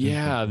 dun, dun,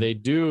 dun. They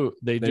do.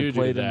 They played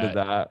do that. Into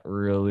that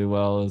really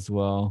well as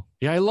well.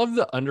 Yeah, I love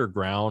the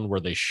underground where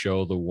they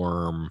show the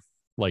worm,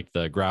 like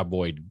the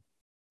graboid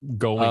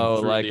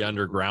going through the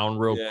underground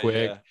real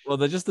quick. Yeah. Well,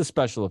 they're just the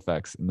special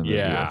effects in the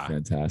movie are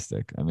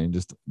fantastic. I mean,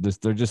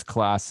 they're just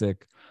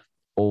classic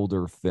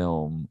older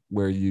film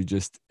where you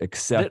just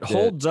accept it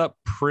holds up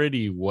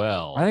pretty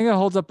well. I think it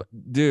holds up,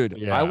 dude.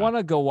 Yeah. I want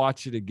to go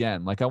watch it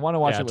again. Like I want to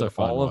watch it with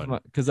all of my,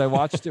 because I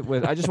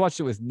just watched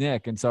it with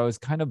Nick, and so I was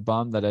kind of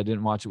bummed that I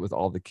didn't watch it with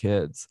all the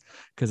kids,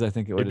 because I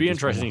think it'd be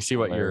interesting to see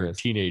what your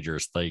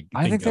teenagers think.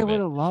 I think they would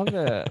have loved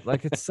it.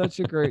 Like it's such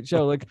a great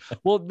show. Like,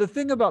 well, the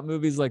thing about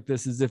movies like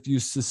this is if you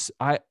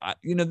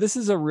this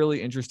is a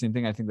really interesting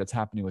thing I think that's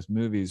happening with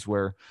movies,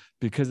 where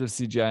because of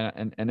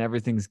CGI and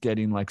everything's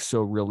getting like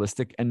so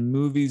realistic, and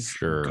movies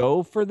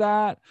go for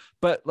that.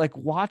 But like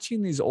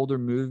watching these older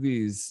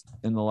movies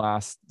in the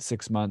last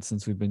 6 months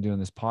since we've been doing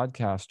this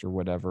podcast or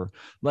whatever,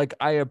 like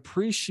I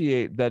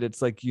appreciate that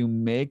it's like you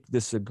make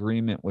this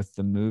agreement with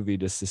the movie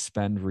to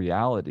suspend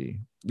reality.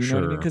 You know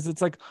what I mean? Because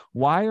it's like,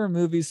 why are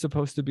movies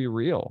supposed to be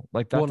real?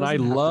 Like that. Well, and I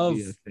love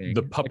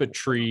the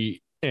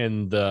puppetry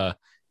and the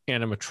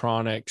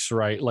animatronics,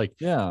 right? Like,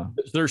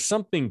 there's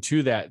something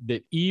to that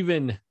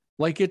even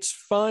like it's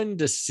fun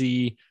to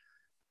see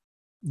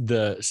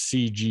the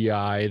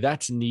CGI.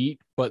 That's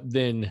neat, but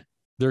then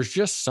there's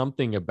just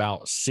something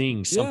about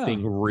seeing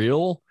something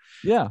real.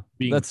 Yeah,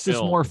 that's filmed.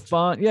 Just more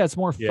fun. Yeah, it's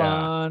more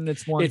fun.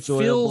 It's more. It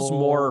feels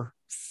more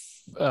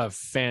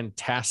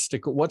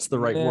fantastical. What's the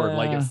right word?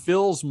 Like it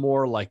feels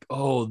more like,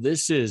 oh,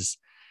 this is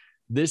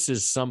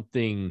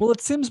something. Well,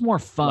 it seems more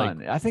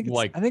fun. I think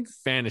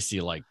fantasy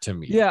like to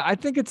me. Yeah, I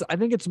think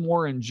it's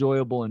more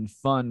enjoyable and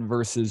fun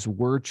versus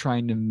we're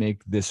trying to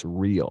make this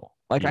real.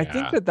 Like, I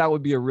think that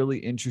would be a really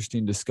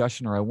interesting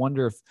discussion, or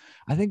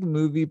I think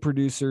movie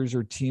producers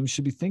or teams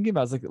should be thinking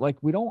about it. Like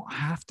we don't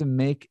have to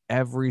make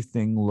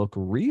everything look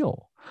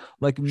real.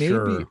 Like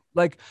maybe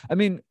I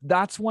mean,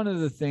 that's one of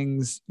the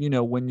things,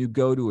 when you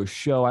go to a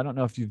show, I don't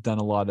know if you've done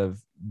a lot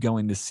of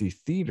going to see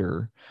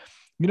theater.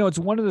 It's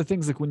one of the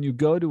things, like when you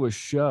go to a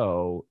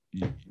show,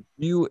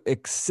 you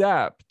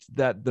accept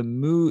that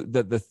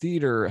the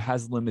theater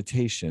has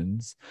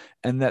limitations,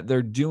 and that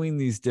they're doing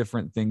these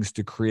different things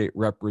to create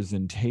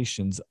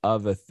representations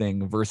of a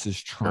thing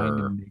versus trying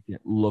to make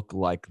it look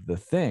like the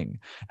thing.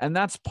 And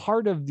that's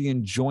part of the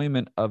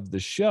enjoyment of the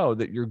show,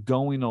 that you're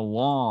going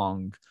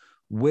along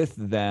with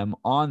them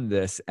on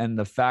this, and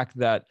the fact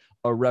that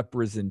a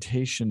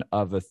representation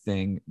of a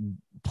thing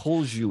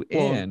pulls you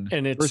in,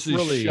 and it's versus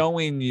really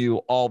showing you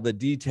all the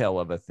detail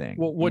of a thing.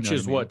 Well, which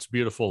is what's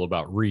beautiful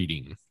about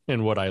reading,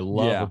 and what I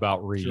love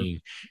about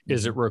reading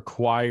is it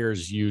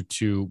requires you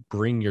to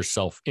bring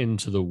yourself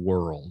into the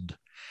world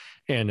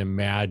and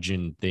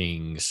imagine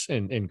things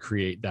and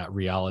create that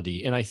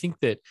reality. And I think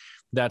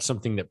that's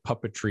something that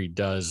puppetry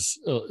does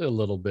a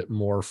little bit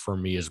more for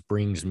me, is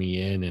brings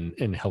me in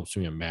and helps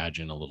me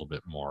imagine a little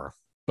bit more.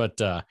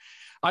 But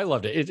I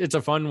loved it. It's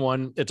a fun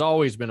one. It's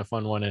always been a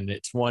fun one, and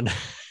it's one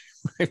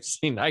I've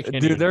seen.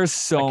 There's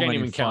so many. I can't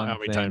even count how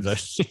many times I've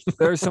seen.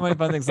 There's so many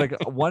fun things. Like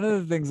one of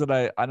the things that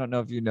I don't know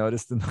if you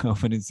noticed in the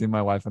opening scene,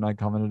 my wife and I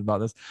commented about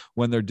this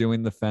when they're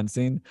doing the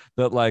fencing,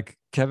 that like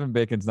Kevin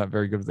Bacon's not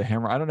very good with the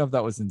hammer. I don't know if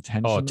that was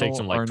intentional. Oh, it takes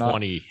him like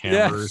 20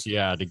 hammers,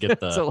 to get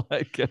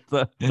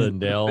the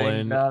nail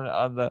in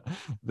on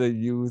the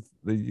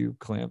U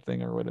clamp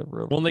thing or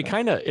whatever. Well,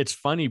 it's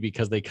funny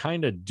because they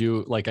kind of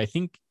do, like, I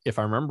think if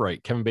I remember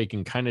right, Kevin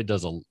Bacon kind of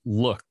does a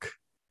look.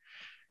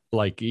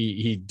 Like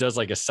he does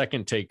like a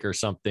second take or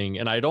something.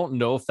 And I don't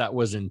know if that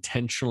was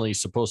intentionally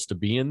supposed to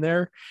be in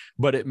there,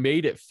 but it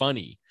made it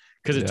funny.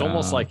 Because it's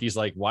almost like he's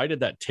like, why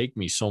did that take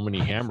me so many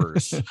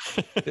hammers?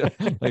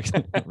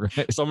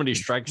 So many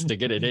strikes to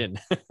get it in.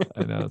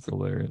 I know, it's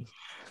hilarious.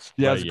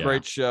 Yeah, it's a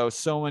great show.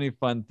 So many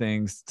fun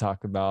things to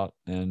talk about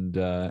and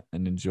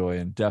enjoy,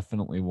 and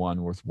definitely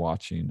one worth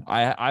watching.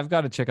 I've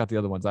got to check out the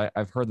other ones.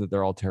 I've heard that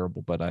they're all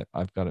terrible, but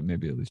I've got to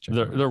maybe at least check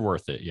them out. They're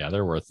worth it. Yeah,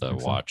 they're worth a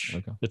watch. So?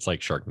 Okay. It's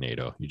like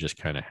Sharknado. You just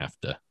kind of have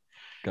to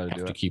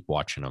keep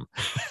watching them.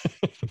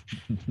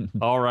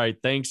 All right.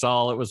 Thanks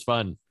all. It was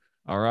fun.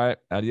 All right.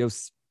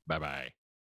 Adios. Bye-bye.